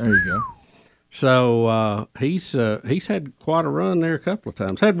 years. There you go. So he's had quite a run there a couple of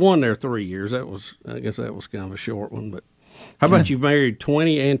times. Had one there 3 years. I guess that was kind of a short one. But how about you married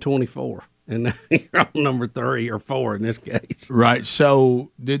 20 and 24, and now you're on number 3 or 4 in this case? Right.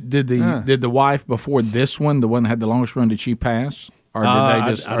 So did the wife before this one, the one that had the longest run, did she pass, or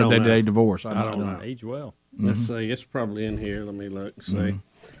did they divorce? I don't know. Age well. Let's see. It's probably in here. Let me look and see.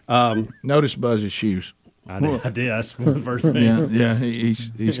 Notice Buzz's shoes. I did. That's the first thing. Yeah.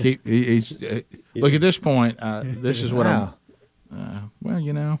 He's look at this point. This is what I'm. Well,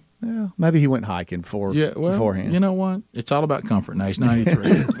 Yeah, maybe he went hiking beforehand. You know what? It's all about comfort. Now he's 93.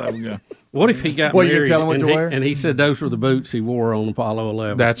 There we go. What if he got What, you married tell him what to wear? and he said those were the boots he wore on Apollo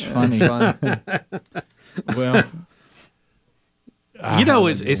 11? That's funny. Well,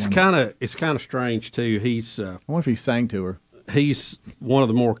 it's kind of strange too. I wonder if he sang to her. He's one of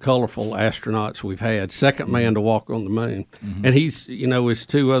the more colorful astronauts we've had. Second man to walk on the moon, and he's his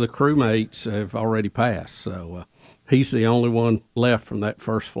 2 other crewmates have already passed. So he's the only one left from that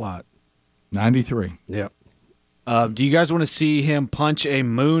first flight. 93. Yep. Do you guys want to see him punch a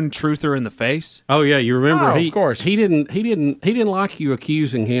moon truther in the face? Oh yeah, you remember? Of course. He didn't like you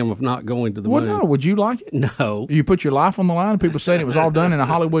accusing him of not going to the Well, moon. no. Would you like it? No. You put your life on the line, and people saying it was all done in a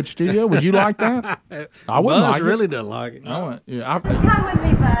Hollywood studio. Would you like that? I wouldn't Buzz like really it. doesn't like it. Come with me,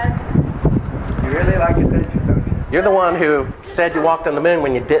 Buzz. You really like it, don't you? You're the one who said you walked on the moon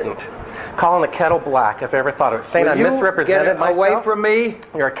when you didn't. Calling the kettle black, if I ever thought of it. Saying I misrepresented myself. Away from me.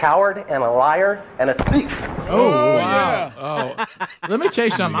 You're a coward and a liar and a thief. Oh, wow. Oh. Let me tell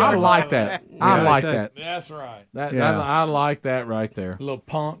you something. I like that. I like that. That's right. I like that right there. A little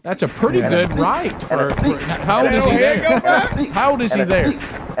punk. That's a pretty good right. How old is he there? How old is he there?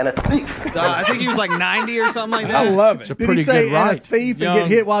 And a thief. I think he was like 90 or something like that. I love it. It's a Did pretty he say good right. and a thief and get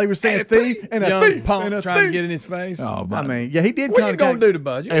hit while he was saying thief? And a young thief punk and a trying to thief. get in his face. Oh, I mean, yeah, he did. What you gonna do to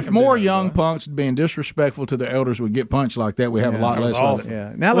Buzz? If more young punks being disrespectful to their elders would get punched like that, we have a lot less of it.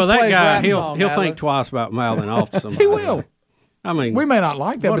 Yeah. Now Well, let's that play his guy, Latin song, he'll Adler. think twice about mouthing off to somebody. He will. I mean, We may not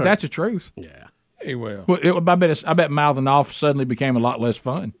like that, but that's the truth. yeah. He will. Well, I bet mouthing off suddenly became a lot less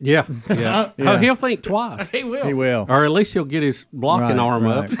fun. Yeah. Oh, he'll think twice. He will. He will. Or at least he'll get his blocking arm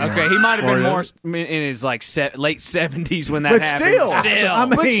up. Okay, he might have been more in his late 70s when that But happened. still, I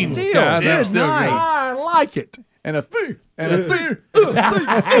mean, Still, it is nice. I like it. And a thief. And a thief.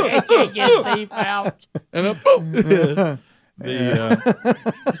 Get thief out. And a boom.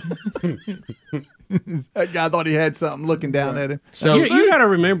 That guy thought he had something looking down at him. So you got to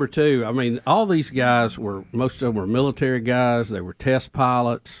remember too. I mean, all these guys most of them were military guys. They were test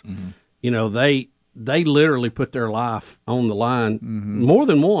pilots. Mm-hmm. They literally put their life on the line more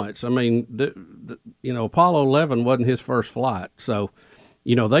than once. I mean, Apollo 11 wasn't his first flight, so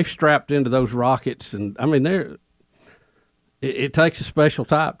they've strapped into those rockets, and I mean It takes a special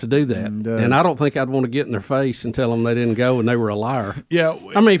type to do that, and I don't think I'd want to get in their face and tell them they didn't go and they were a liar. Yeah,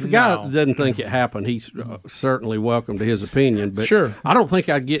 I mean, if a guy doesn't think it happened, he's certainly welcome to his opinion. But sure, I don't think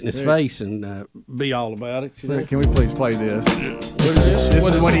I'd get in his face and be all about it. You know? Can we please play this? What is this?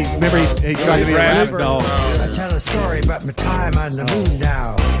 This is when he tried to be a rapper. I tell a story about my time on the moon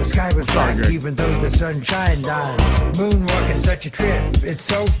now. The sky was black even though the sun shined down. Moonwalking, such a trip, it's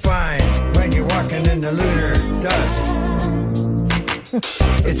so fine when you're walking in the lunar dust.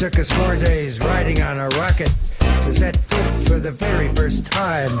 It took us 4 days riding on a rocket to set foot for the very first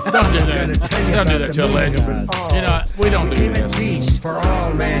time. Don't do that. Don't do that to a legend. You know, we don't do that. Peace for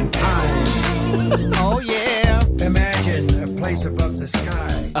all mankind. Oh, yeah. Imagine a place above the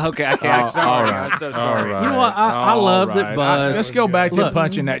sky. Okay, I can't. Sorry. I'm so sorry. You know what? I love that Buzz. Let's go back to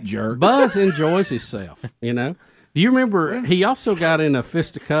punching that jerk. Buzz enjoys himself, you know. Do you remember he also got in a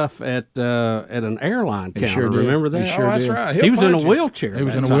fisticuff at an airline counter? Sure did. Remember that? He sure that's did. right. He was in a wheelchair. He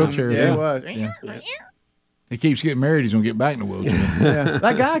was in a wheelchair. Yeah, he was. Yeah. He keeps getting married. He's gonna get back in the wheelchair. Yeah.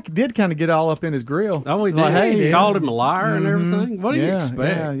 That guy did kind of get all up in his grill. Oh, he did. Like, hey, he called him a liar and everything. What do you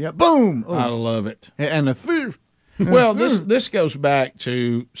expect? Yeah. Boom. I love it. And a thief. Well, this goes back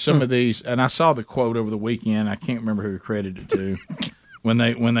to some of these, and I saw the quote over the weekend. I can't remember who to credit it to. When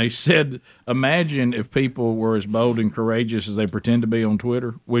they said, imagine if people were as bold and courageous as they pretend to be on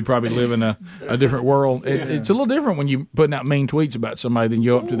Twitter, we'd probably live in a different world. It's a little different when you putting out mean tweets about somebody than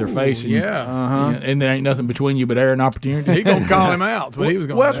you go up to their face and, and there ain't nothing between you but air and opportunity. He gonna call him out. That's what he was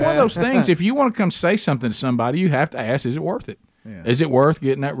going. Well, it's one of those things. If you want to come say something to somebody, you have to ask, is it worth it? Yeah. Is it worth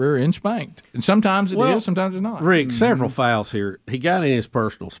getting that rear end spanked? And sometimes it is, sometimes it's not. Rick, several fouls here. He got in his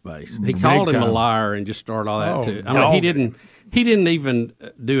personal space. He called him a liar and just started all that too. I mean, he didn't even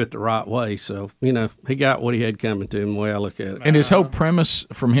do it the right way. So, you know, he got what he had coming to him, the way I look at it. And his whole premise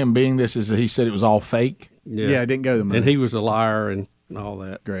from him being this is that he said it was all fake. Yeah, it didn't go to the moon. And he was a liar and all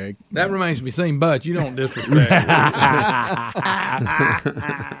that. Greg. That remains to be seen, but you don't disrespect.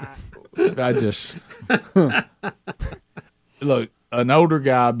 I just look, an older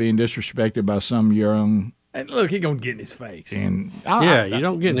guy being disrespected by some young. And look, he gonna get in his face. And you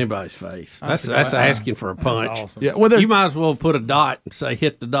don't get in anybody's face. That's asking for a punch. That's awesome. Yeah, well, you might as well put a dot and say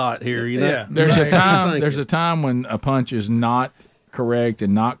hit the dot here. You know, Yeah. there's a time. There's a time when a punch is not correct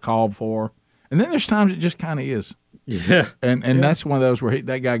and not called for, and then there's times it just kind of is. Yeah, and that's one of those where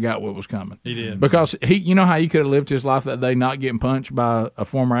that guy got what was coming. He did, because you know how he could have lived his life that day not getting punched by a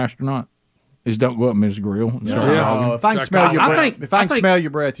former astronaut. Is don't go up in his grill and start talking. If I can smell your breath, if I can smell your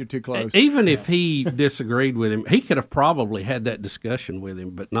breath, you're too close. Even if he disagreed with him, he could have probably had that discussion with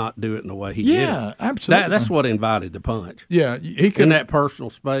him, but not do it in the way he did. Yeah, absolutely. That's what invited the punch. Yeah, he could in that personal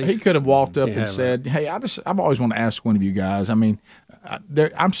space. He could have walked up and said, "Hey, I've always wanted to ask one of you guys. I mean,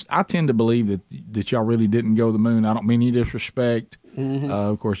 I tend to believe that y'all really didn't go to the moon. I don't mean any disrespect.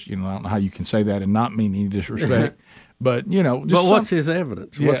 Of course, you know I don't know how you can say that and not mean any disrespect." But you know, what's his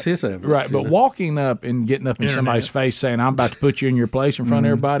evidence? Yeah, what's his evidence? Right, but walking up and getting up in somebody's face saying, "I'm about to put you in your place in front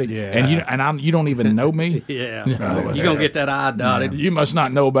of everybody," and you don't even know me. You're gonna get that I dotted. You must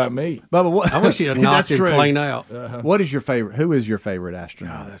not know about me. Bubba, I wish you'd have knocked him clean out. What is your favorite? Who is your favorite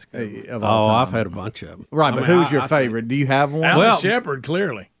astronaut? That's good. I've had a bunch of them. Right, but who's your favorite? Do you have one? Alan Shepard,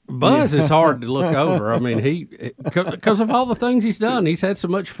 clearly. Buzz is hard to look over. I mean, because of all the things he's done, he's had so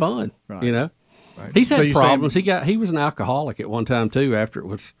much fun. Right. You know. He's had problems. He was an alcoholic at one time too.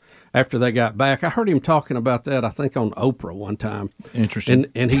 After they got back, I heard him talking about that. I think on Oprah one time. Interesting.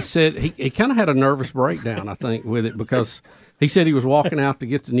 And he said he kind of had a nervous breakdown. I think with it because he said he was walking out to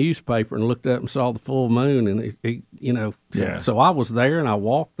get the newspaper and looked up and saw the full moon and he So I was there and I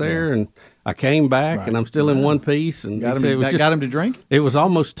walked there and I came back and I'm still in one piece and got him to drink. It was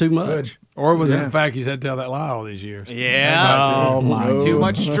almost too much. Good. Or was it the fact he's had to tell that lie all these years? Yeah. Oh, my. Too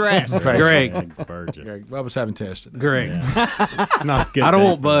much stress. Greg, Bubba's having tested. Greg. It's not a good. I don't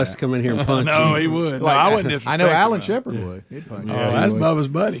want Buzz to come in here and punch you. No, he would. Like, I wouldn't disrespect I know Alan him. Shepard would. He'd punch you. Oh, that's Bubba's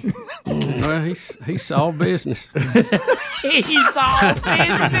buddy. Well, he's all business. He's all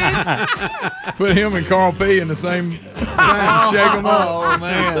business. Put him and Carl P. in the same shake them up. Oh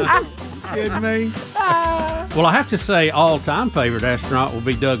man, kidding me? Well, I have to say, all-time favorite astronaut will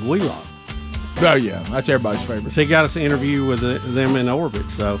be Doug Wheelock. Oh yeah, that's everybody's favorite. So he got us an interview with them in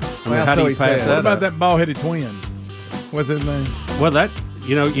orbit. So how do you pass that? What about that bald-headed twin? What's his name? Well, that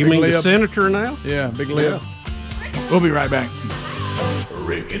you Big mean Lip. the senator now? Yeah, Big Lip. We'll be right back.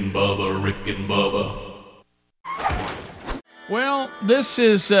 Rick and Bubba, Rick and Bubba. Well, this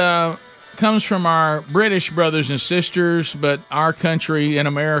is comes from our British brothers and sisters, but our country in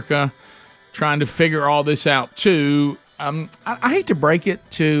America trying to figure all this out too. I hate to break it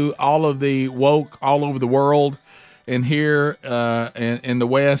to all of the woke all over the world, and here in the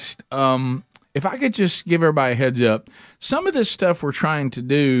West. If I could just give everybody a heads up, some of this stuff we're trying to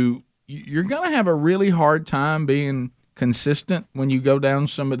do, you're going to have a really hard time being consistent when you go down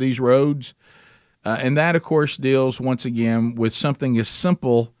some of these roads. And that, of course, deals, once again, with something as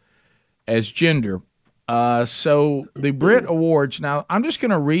simple as gender. So the Brit Awards, now I'm just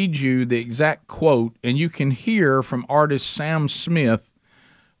going to read you the exact quote, and you can hear from artist Sam Smith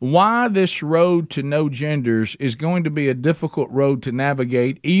why this road to no genders is going to be a difficult road to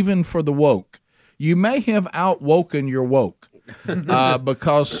navigate, even for the woke. You may have outwoken your woke,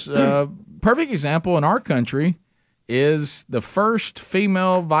 because perfect example in our country is the first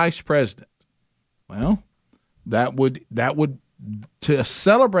female vice president. Well, that would to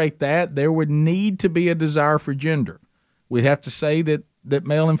celebrate that, there would need to be a desire for gender. We'd have to say that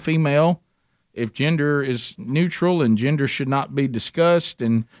male and female, if gender is neutral and gender should not be discussed,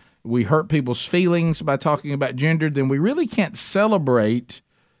 and we hurt people's feelings by talking about gender, then we really can't celebrate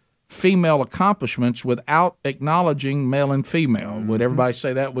female accomplishments without acknowledging male and female. Would everybody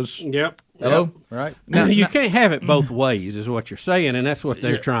say that was? Yep. Hello? Yep. Right. Now, you can't have it both ways, is what you're saying, and that's what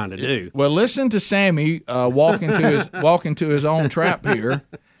they're trying to do. Well, listen to Sammy walk into his own trap here.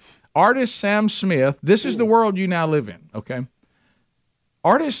 Artist Sam Smith, this is the world you now live in, okay?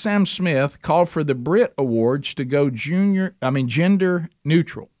 Artist Sam Smith called for the Brit Awards to go gender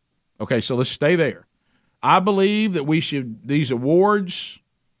neutral. Okay, so let's stay there. I believe that these awards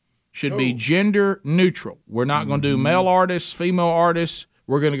should be gender neutral. We're not going to do male artists, female artists.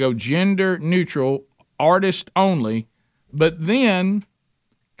 We're going to go gender neutral, artist only, but then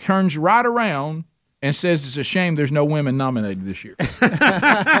turns right around and says it's a shame there's no women nominated this year.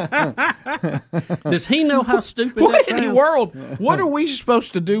 Does he know how stupid what that in the sounds? world? What are we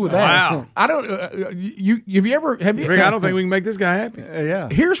supposed to do with that? Wow. I don't. Have you Rick, I don't think we can make this guy happy. Yeah.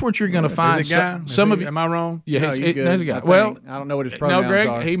 Here's what you're going to find. Is it guy? Some of you. Am I wrong? Yeah, No, you're good. there's a guy. I think- Well, I don't know what his pronouns no, Greg.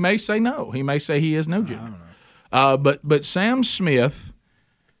 are. He may say no. He may say he is no gender. But Sam Smith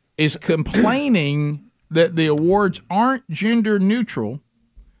is complaining that the awards aren't gender neutral,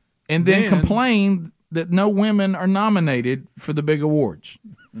 and then complain that no women are nominated for the big awards.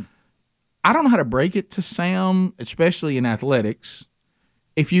 I don't know how to break it to Sam, especially in athletics.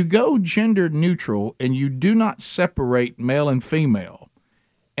 If you go gender neutral and you do not separate male and female,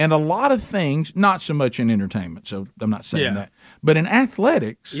 and a lot of things, not so much in entertainment, so I'm not saying that, but in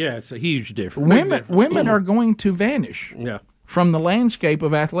athletics, it's a huge difference. Women are going to vanish from the landscape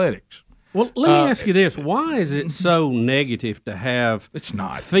of athletics. Well, let me ask you this. Why is it so negative to have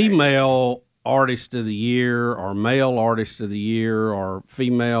female artist of the year or male artist of the year or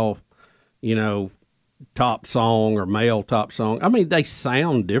female, top song or male top song? I mean, they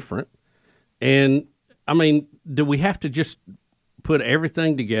sound different. And, I mean, do we have to just put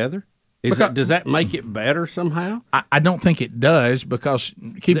everything together? Does that make it better somehow? I don't think it does, because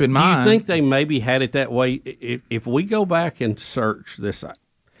keep in mind. Do you think they maybe had it that way? If we go back and search this,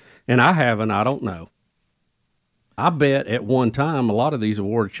 and I haven't, I don't know. I bet at one time a lot of these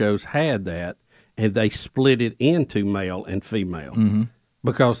award shows had that, and they split it into male and female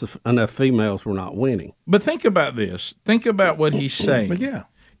because enough females were not winning. But think about this. Think about what he's saying. But yeah.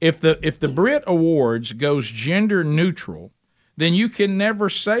 If the Brit Awards goes gender neutral, then you can never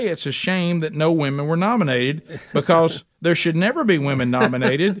say it's a shame that no women were nominated, because there should never be women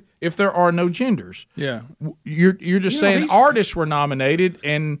nominated if there are no genders. Yeah. You're just saying artists were nominated,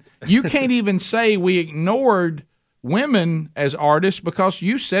 and you can't even say we ignored women as artists because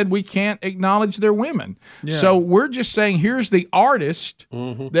you said we can't acknowledge their women. Yeah. So we're just saying here's the artist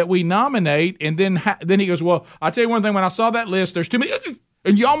that we nominate, and then he goes, well, I'll tell you one thing, when I saw that list, there's too many,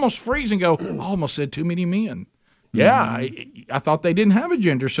 and you almost freeze and go, I almost said too many men. Yeah, I thought they didn't have a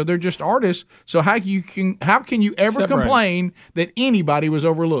gender, so they're just artists. So how can you ever complain that anybody was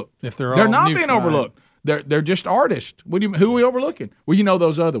overlooked? If they're not neutral, being overlooked. They're just artists. Who are we overlooking? Well,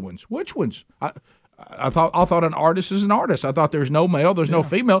 those other ones. Which ones? I thought an artist is an artist. I thought there's no male, there's no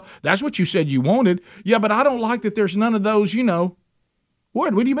female. That's what you said you wanted. Yeah, but I don't like that there's none of those.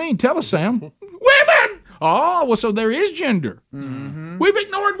 What do you mean? Tell us, Sam. Women. Oh, well, so there is gender. Mm-hmm. We've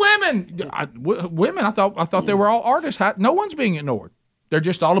ignored women. Women, I thought they were all artists. No one's being ignored. They're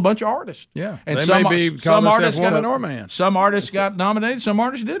just all a bunch of artists. Yeah, and they may be some artists woman or man. Some artists got nominated. Some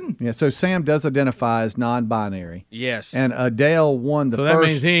artists didn't. Yeah. So Sam does identify as non-binary. Yes. And Adele won the first. So that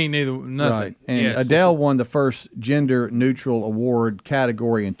means he ain't nothing. Right. And Adele won the first gender-neutral award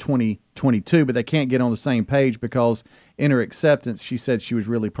category in 2022, but they can't get on the same page because in her acceptance, she said she was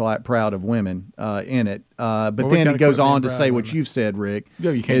really proud of women in it. But then it goes on to say what you've said, Rick.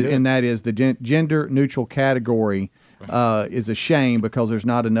 Yeah, you can't. And that is the gender-neutral category is a shame because there's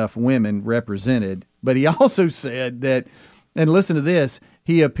not enough women represented But he also said that, and listen to this,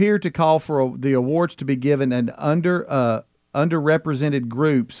 he appeared to call for the awards to be given an underrepresented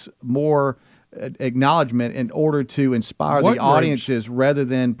groups more acknowledgement in order to inspire the audiences rather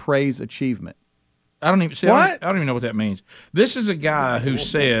than praise achievement. I don't even see. I don't even know what that means. This is a guy who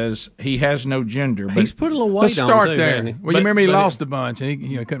says he has no gender. But he's put a little weight let's on. Start too, there. He? Well, you remember he lost a bunch and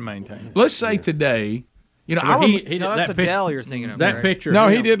he couldn't maintain it. Let's say today, no, that's Adele you're thinking of. That right? picture. No,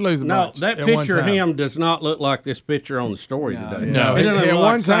 him, he did lose a bunch. No, that picture of him does not look like this picture on the story today. No, at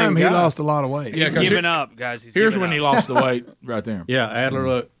one time he lost a lot of weight. He's giving up, guys. Here's when he lost the weight right there. Yeah, Adler,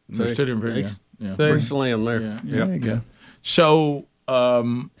 look. There's two different videos. Yeah. Pretty slim there. Yeah, there you go. So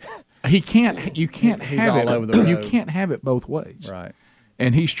he can't. You can't have it. All over the road. You can't have it both ways. Right.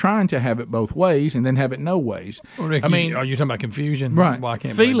 And he's trying to have it both ways, and then have it no ways. Well, Rick, I mean, are you talking about confusion? Right. Well, I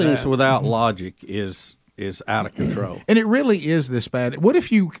can't Feelings without logic is out of control. And it really is this bad. What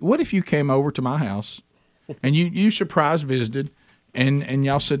if you came over to my house, and you surprise visited, and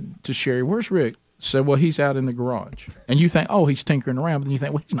y'all said to Sherry, "Where's Rick?" Said, "Well, he's out in the garage." And you think, "Oh, he's tinkering around." But then you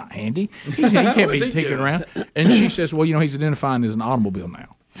think, "Well, he's not handy. He can't be tinkering around." And she says, "Well, he's identifying as an automobile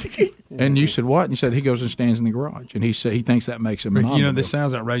now." And you said, "What?" And you said, "He goes and stands in the garage." And he said he thinks that makes him an automobile. This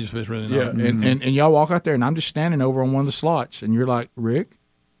sounds outrageous, but it's really not. Yeah. And y'all walk out there, and I'm just standing over on one of the slots, and you're like, "Rick?"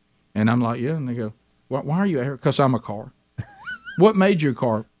 And I'm like, "Yeah." And they go, "Why are you out here?" "Because I'm a car." "What made you a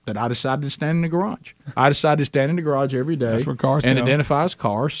car?" "That I decided to stand in the garage. I decided to stand in the garage every day." That's where cars and go. Identify as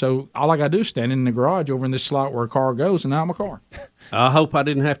cars. So all I got to do is stand in the garage over in this slot where a car goes, and now I'm a car. I hope I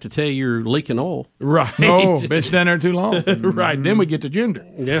didn't have to tell you you're leaking oil. Right. No, bitch down there too long. Right. Then we get to gender.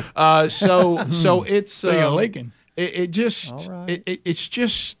 Yeah. So it's leaking. It's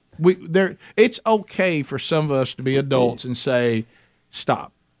just it's okay for some of us to be adults and say,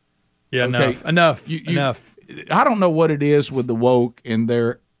 "Stop." Yeah. Okay? Enough. Enough. I don't know what it is with the woke and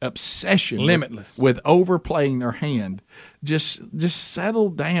their obsession limitless with overplaying their hand. Just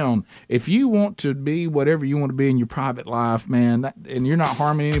settle down. If you want to be whatever you want to be in your private life, man, and you're not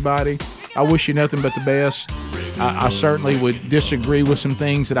harming anybody, I wish you nothing but the best. I certainly would disagree with some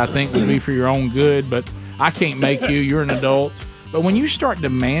things that I think would be for your own good, but I can't make you. You're an adult. But when you start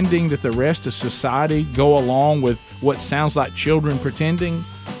demanding that the rest of society go along with what sounds like children pretending,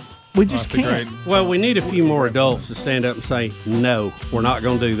 we just can't. Well, we need a few more adults to stand up and say, "No, we're not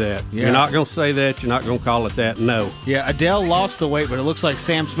going to do that. Yeah. You're not going to say that. You're not going to call it that. No." Yeah, Adele lost the weight, but it looks like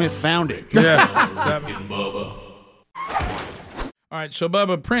Sam Smith found it. Yes. Rick and Bubba. All right, so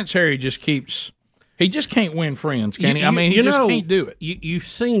Bubba, Prince Harry just can't win friends, can he? I mean, he just can't do it. You've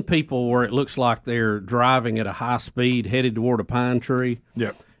seen people where it looks like they're driving at a high speed headed toward a pine tree.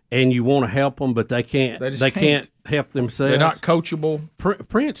 Yep. And you want to help them, but they can't. They can't help themselves. They're not coachable.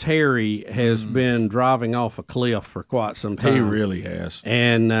 Prince Harry has been driving off a cliff for quite some time. He really has.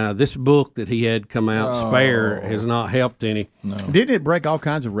 And this book that he had come out, Spare, has not helped any. No. Didn't it break all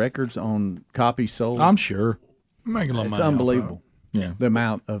kinds of records on copies sold? I'm sure. Making a little it's money. unbelievable. Yeah, the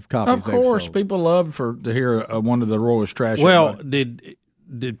amount of copies. Of course, sold. people love to hear one of the Royals trash. Well, did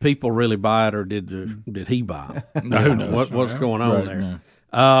people really buy it, or did he buy it? No, who knows? What's going on there? No.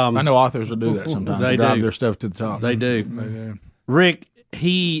 I know authors will do that sometimes. They drive their stuff to the top. They do. Rick,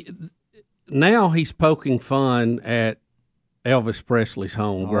 he's poking fun at Elvis Presley's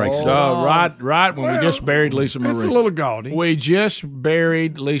home, Graceland. Right when we just buried Lisa Marie. It's a little gaudy. We just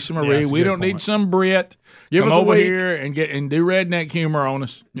buried Lisa Marie. Yeah, we don't need some Brit. Give Come us a over week. here and do redneck humor on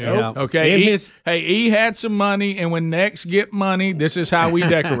us. Yeah. Okay. He had some money, and when necks get money, this is how we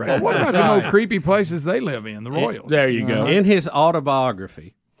decorate. What about the old creepy places they live in, the Royals? There you go. In his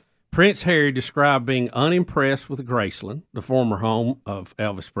autobiography, Prince Harry described being unimpressed with Graceland, the former home of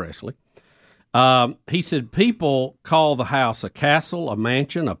Elvis Presley. He said, people call the house a castle, a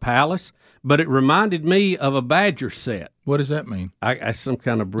mansion, a palace, but it reminded me of a Badger set. What does that mean? Some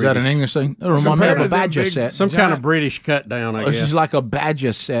kind of British. Is that an English thing? It reminds me of a Badger set. Some kind of British cut down, I guess. This is like a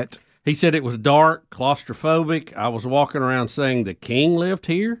Badger set. He said it was dark, claustrophobic. I was walking around saying, the king lived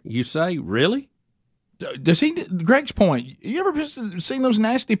here? You say, really? Does he? Greg's point. You ever seen those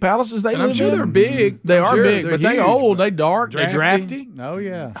nasty palaces they live in? I'm sure they're big. They are big, they're but they huge. old, they dark, they drafty. Oh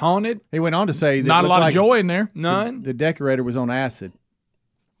yeah, haunted. He went on to say that not a lot of joy in there. None. The decorator was on acid.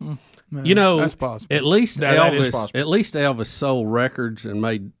 You know, that's possible. At least that is possible. At least Elvis sold records and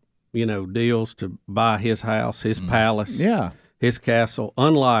made deals to buy his house, his palace, his castle.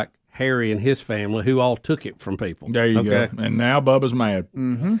 Unlike Harry and his family, who all took it from people. There you go. And now Bubba's mad.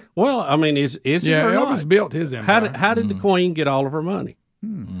 Mm-hmm. Well, I mean, is he or Elvis not? built his empire. How did the Queen get all of her money?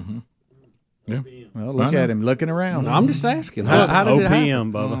 Mm-hmm. Yeah. Well, look at him looking around. I'm just asking. How did OPM,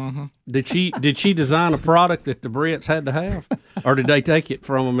 it Bubba. Did she design a product that the Brits had to have, or did they take it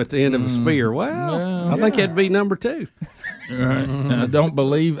from them at the end of a spear? Well, I think that'd be number 2. Right. I don't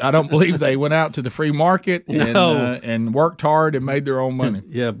believe they went out to the free market and worked hard and made their own money.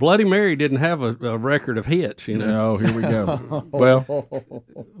 Yeah, Bloody Mary didn't have a record of hits. No, here we go.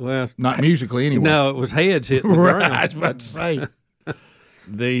 Well, not musically anyway. No, it was heads hitting the right, ground. I was about to say.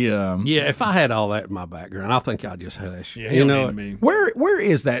 If I had all that in my background, I think I'd just hush. Yeah, you know, where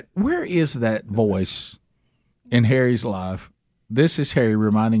is that? Where is that voice in Harry's life? This is Harry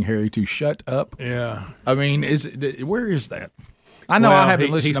reminding Harry to shut up. Yeah, I mean, where is that? I know I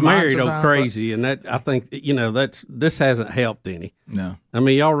haven't listened to mine. He's married crazy, and that I think this hasn't helped any. No, I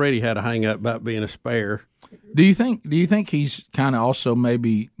mean he already had a hang up about being a spare. Do you think he's kind of also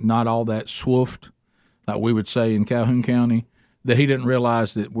maybe not all that swoofed, like we would say in Calhoun County? That he didn't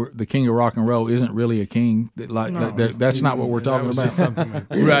realize that the king of rock and roll isn't really a king. That's not what we're talking about.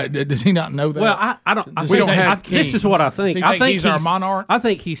 Right? Does he not know that? Well, I don't. We don't have kings. This is what I think. I think he's our monarch. I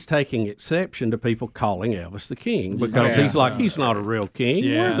think he's taking exception to people calling Elvis the king because he's not a real king.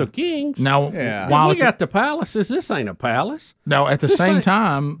 Yeah. We're the kings. Now, while we got the palaces, this ain't a palace. Now, at the same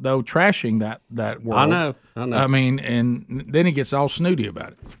time, though, trashing that world. I know. I mean, and then he gets all snooty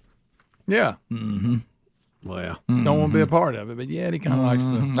about it. Yeah. Mm-hmm. Well, don't want to be a part of it, but yeah, he kind of likes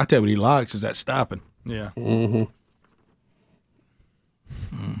the. I tell you what he likes is that stopping. Yeah. He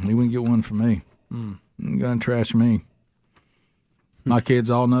wouldn't get one from me. You're gonna trash me. My kids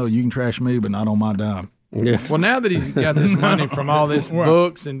all know you can trash me, but not on my dime. Well, now that he's got this money from all this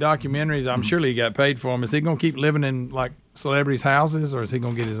books and documentaries, I'm sure he got paid for them. Is he going to keep living in like celebrities' houses, or is he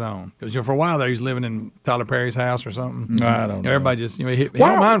going to get his own? Because for a while there, he's living in Tyler Perry's house or something. I don't know. Everybody just he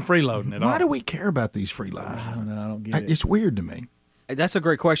don't mind freeloading at all. Why do we care about these freeloaders? I don't get it. It's weird to me. That's a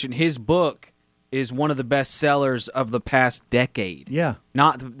great question. His book is one of the best sellers of the past decade. Yeah.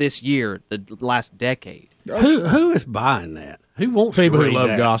 Not this year, the last decade. Who is buying that? Who wants people to who read love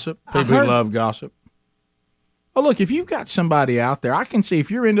that? gossip? People who love gossip. Oh, look, if you've got somebody out there, I can see if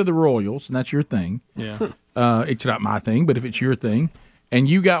you're into the Royals, and that's your thing. Yeah. It's not my thing, but if it's your thing, and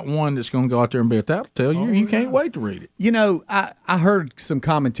you got one that's going to go out there and be a tattletale, you can't wait to read it. You know, I heard some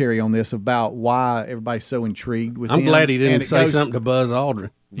commentary on this about why everybody's so intrigued with him. I'm glad he didn't say something to Buzz Aldrin.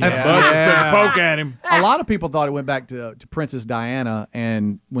 Took a poke at him. A lot of people thought it went back to Princess Diana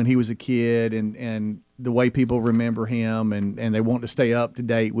and when he was a kid and the way people remember him and they want to stay up to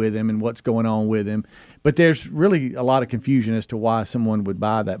date with him and what's going on with him. But there's really a lot of confusion as to why someone would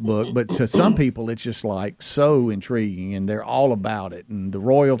buy that book. But to some people, it's just like so intriguing and they're all about it and the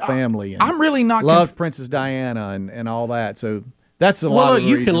royal family. And I'm really not love Princess Diana and all that. So that's a lot of the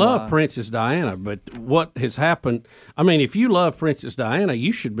you reason can love why. Princess Diana, but what has happened? I mean, if you love Princess Diana,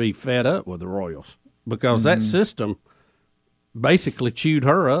 you should be fed up with the royals because that system basically chewed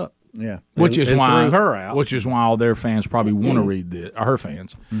her up. Yeah, which is why threw her out. Which is why all their fans probably want to read this. Her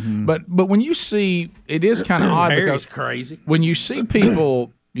fans, but when you see, it is kind of odd Harry's because crazy. When you see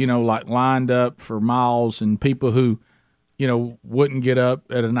people, like lined up for miles, and people who, wouldn't get up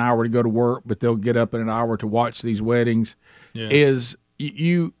at an hour to go to work, but they'll get up at an hour to watch these weddings. Yeah. Is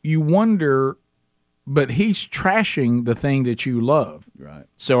you wonder, but he's trashing the thing that you love, right?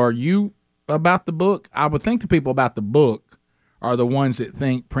 So are you about the book? I would think the people about the book are the ones that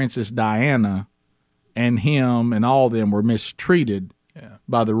think Princess Diana and him and all of them were mistreated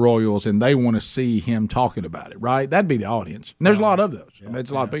by the royals, and they want to see him talking about it, right? That'd be the audience. And there's a lot of those. I mean, it's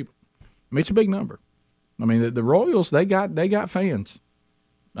a lot of people. I mean, it's a big number. I mean, the royals, they got fans.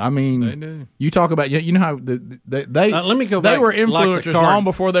 I mean, they do. You talk about, you know how they let me go they back, were like influencers the card. long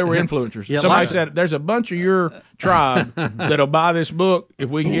before they were influencers. Yeah, Somebody like said, there's a bunch of your tribe that'll buy this book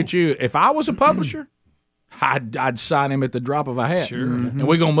if we can get you. If I was a publisher, I'd sign him at the drop of a hat. Sure. And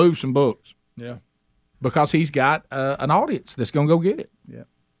we're going to move some books. Yeah. Because he's got an audience that's going to go get it. Yeah.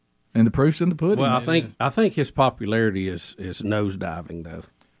 And the proof's in the pudding. Well, I think his popularity is nosediving though.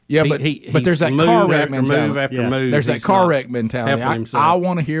 Yeah, but there's that car wreck mentality. Move after move. There's that car wreck mentality. I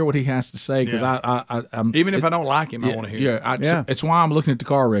want to hear what he has to say because I'm even if I don't like him, I want to hear. Yeah, it's why I'm looking at the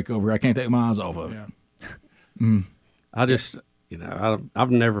car wreck over here. I can't take my eyes off of it. Yeah. I just, I've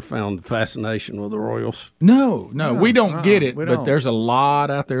never found the fascination with the Royals. No, we don't get it, we but don't. there's a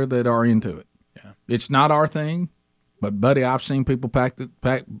lot out there that are into it. Yeah. It's not our thing, but buddy, I've seen people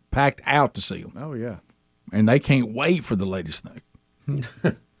packed out to see them. Oh yeah, and they can't wait for the latest thing.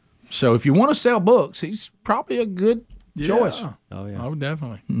 So if you want to sell books, he's probably a good choice. Oh yeah, oh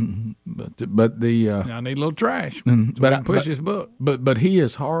definitely. But the I need a little trash. But I push his book. But he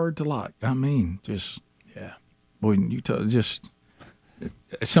is hard to like. I mean, just yeah. Boy, you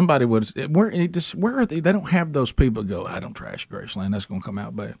somebody would where are they? They don't have those people go. I don't trash Graceland. That's going to come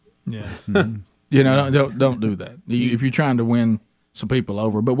out bad. Yeah. You know, don't do that. If you're trying to win some people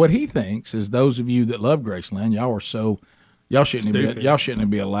over. But what he thinks is those of you that love Graceland, y'all shouldn't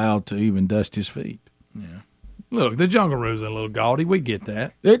be allowed to even dust his feet. Yeah. Look, the Jungle Room's a little gaudy. We get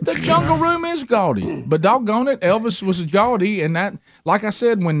that. The Jungle Room is gaudy, but doggone it, Elvis was gaudy, and that, like I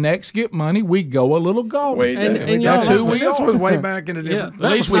said, when Necks get money, we go a little gaudy. And that's who we are. This was way back in a different. At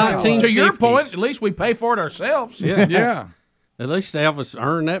least to your point, at least we pay for it ourselves. Yeah. At least Elvis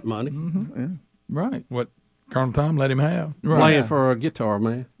earned that money. Mm-hmm. Yeah. Right. What Colonel Tom let him have. Right. Playing for a guitar,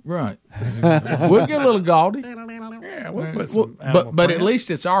 man. Right. We'll get a little gaudy. Yeah, we'll put some but at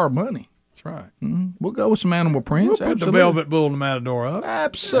least it's our money. That's right. Mm-hmm. We'll go with some animal prints. We'll put the Velvet Bull and the Matador up.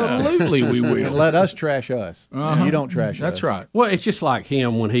 Absolutely, we will. And let us trash us. You don't trash us. That's right. Well, it's just like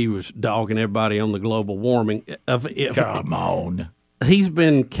him when he was dogging everybody on the global warming. Come on. He's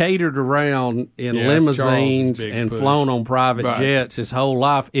been catered around in limousines and flown on private jets his whole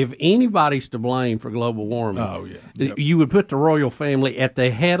life. If anybody's to blame for global warming, you would put the royal family at the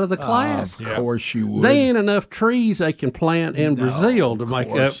head of the class. Of course you would. They ain't enough trees they can plant in Brazil to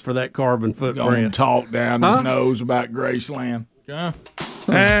make up for that carbon footprint. Don't talk down his nose about Graceland.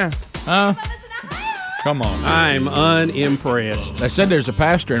 Come on. I'm unimpressed. They said there's a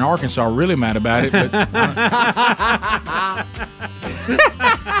pastor in Arkansas really mad about it. But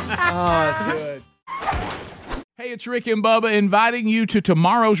that's good. Hey, it's Rick and Bubba inviting you to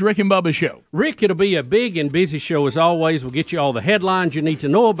tomorrow's Rick and Bubba show. Rick, it'll be a big and busy show as always. We'll get you all the headlines you need to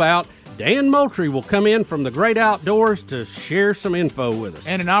know about. Dan Moultrie will come in from the great outdoors to share some info with us.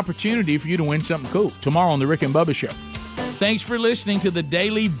 And an opportunity for you to win something cool tomorrow on the Rick and Bubba show. Thanks for listening to the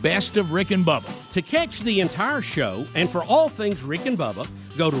daily Best of Rick and Bubba. To catch the entire show and for all things Rick and Bubba,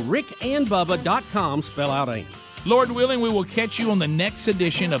 go to rickandbubba.com, spell out AIM. Lord willing, we will catch you on the next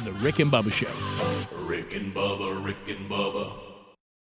edition of the Rick and Bubba show. Rick and Bubba, Rick and Bubba.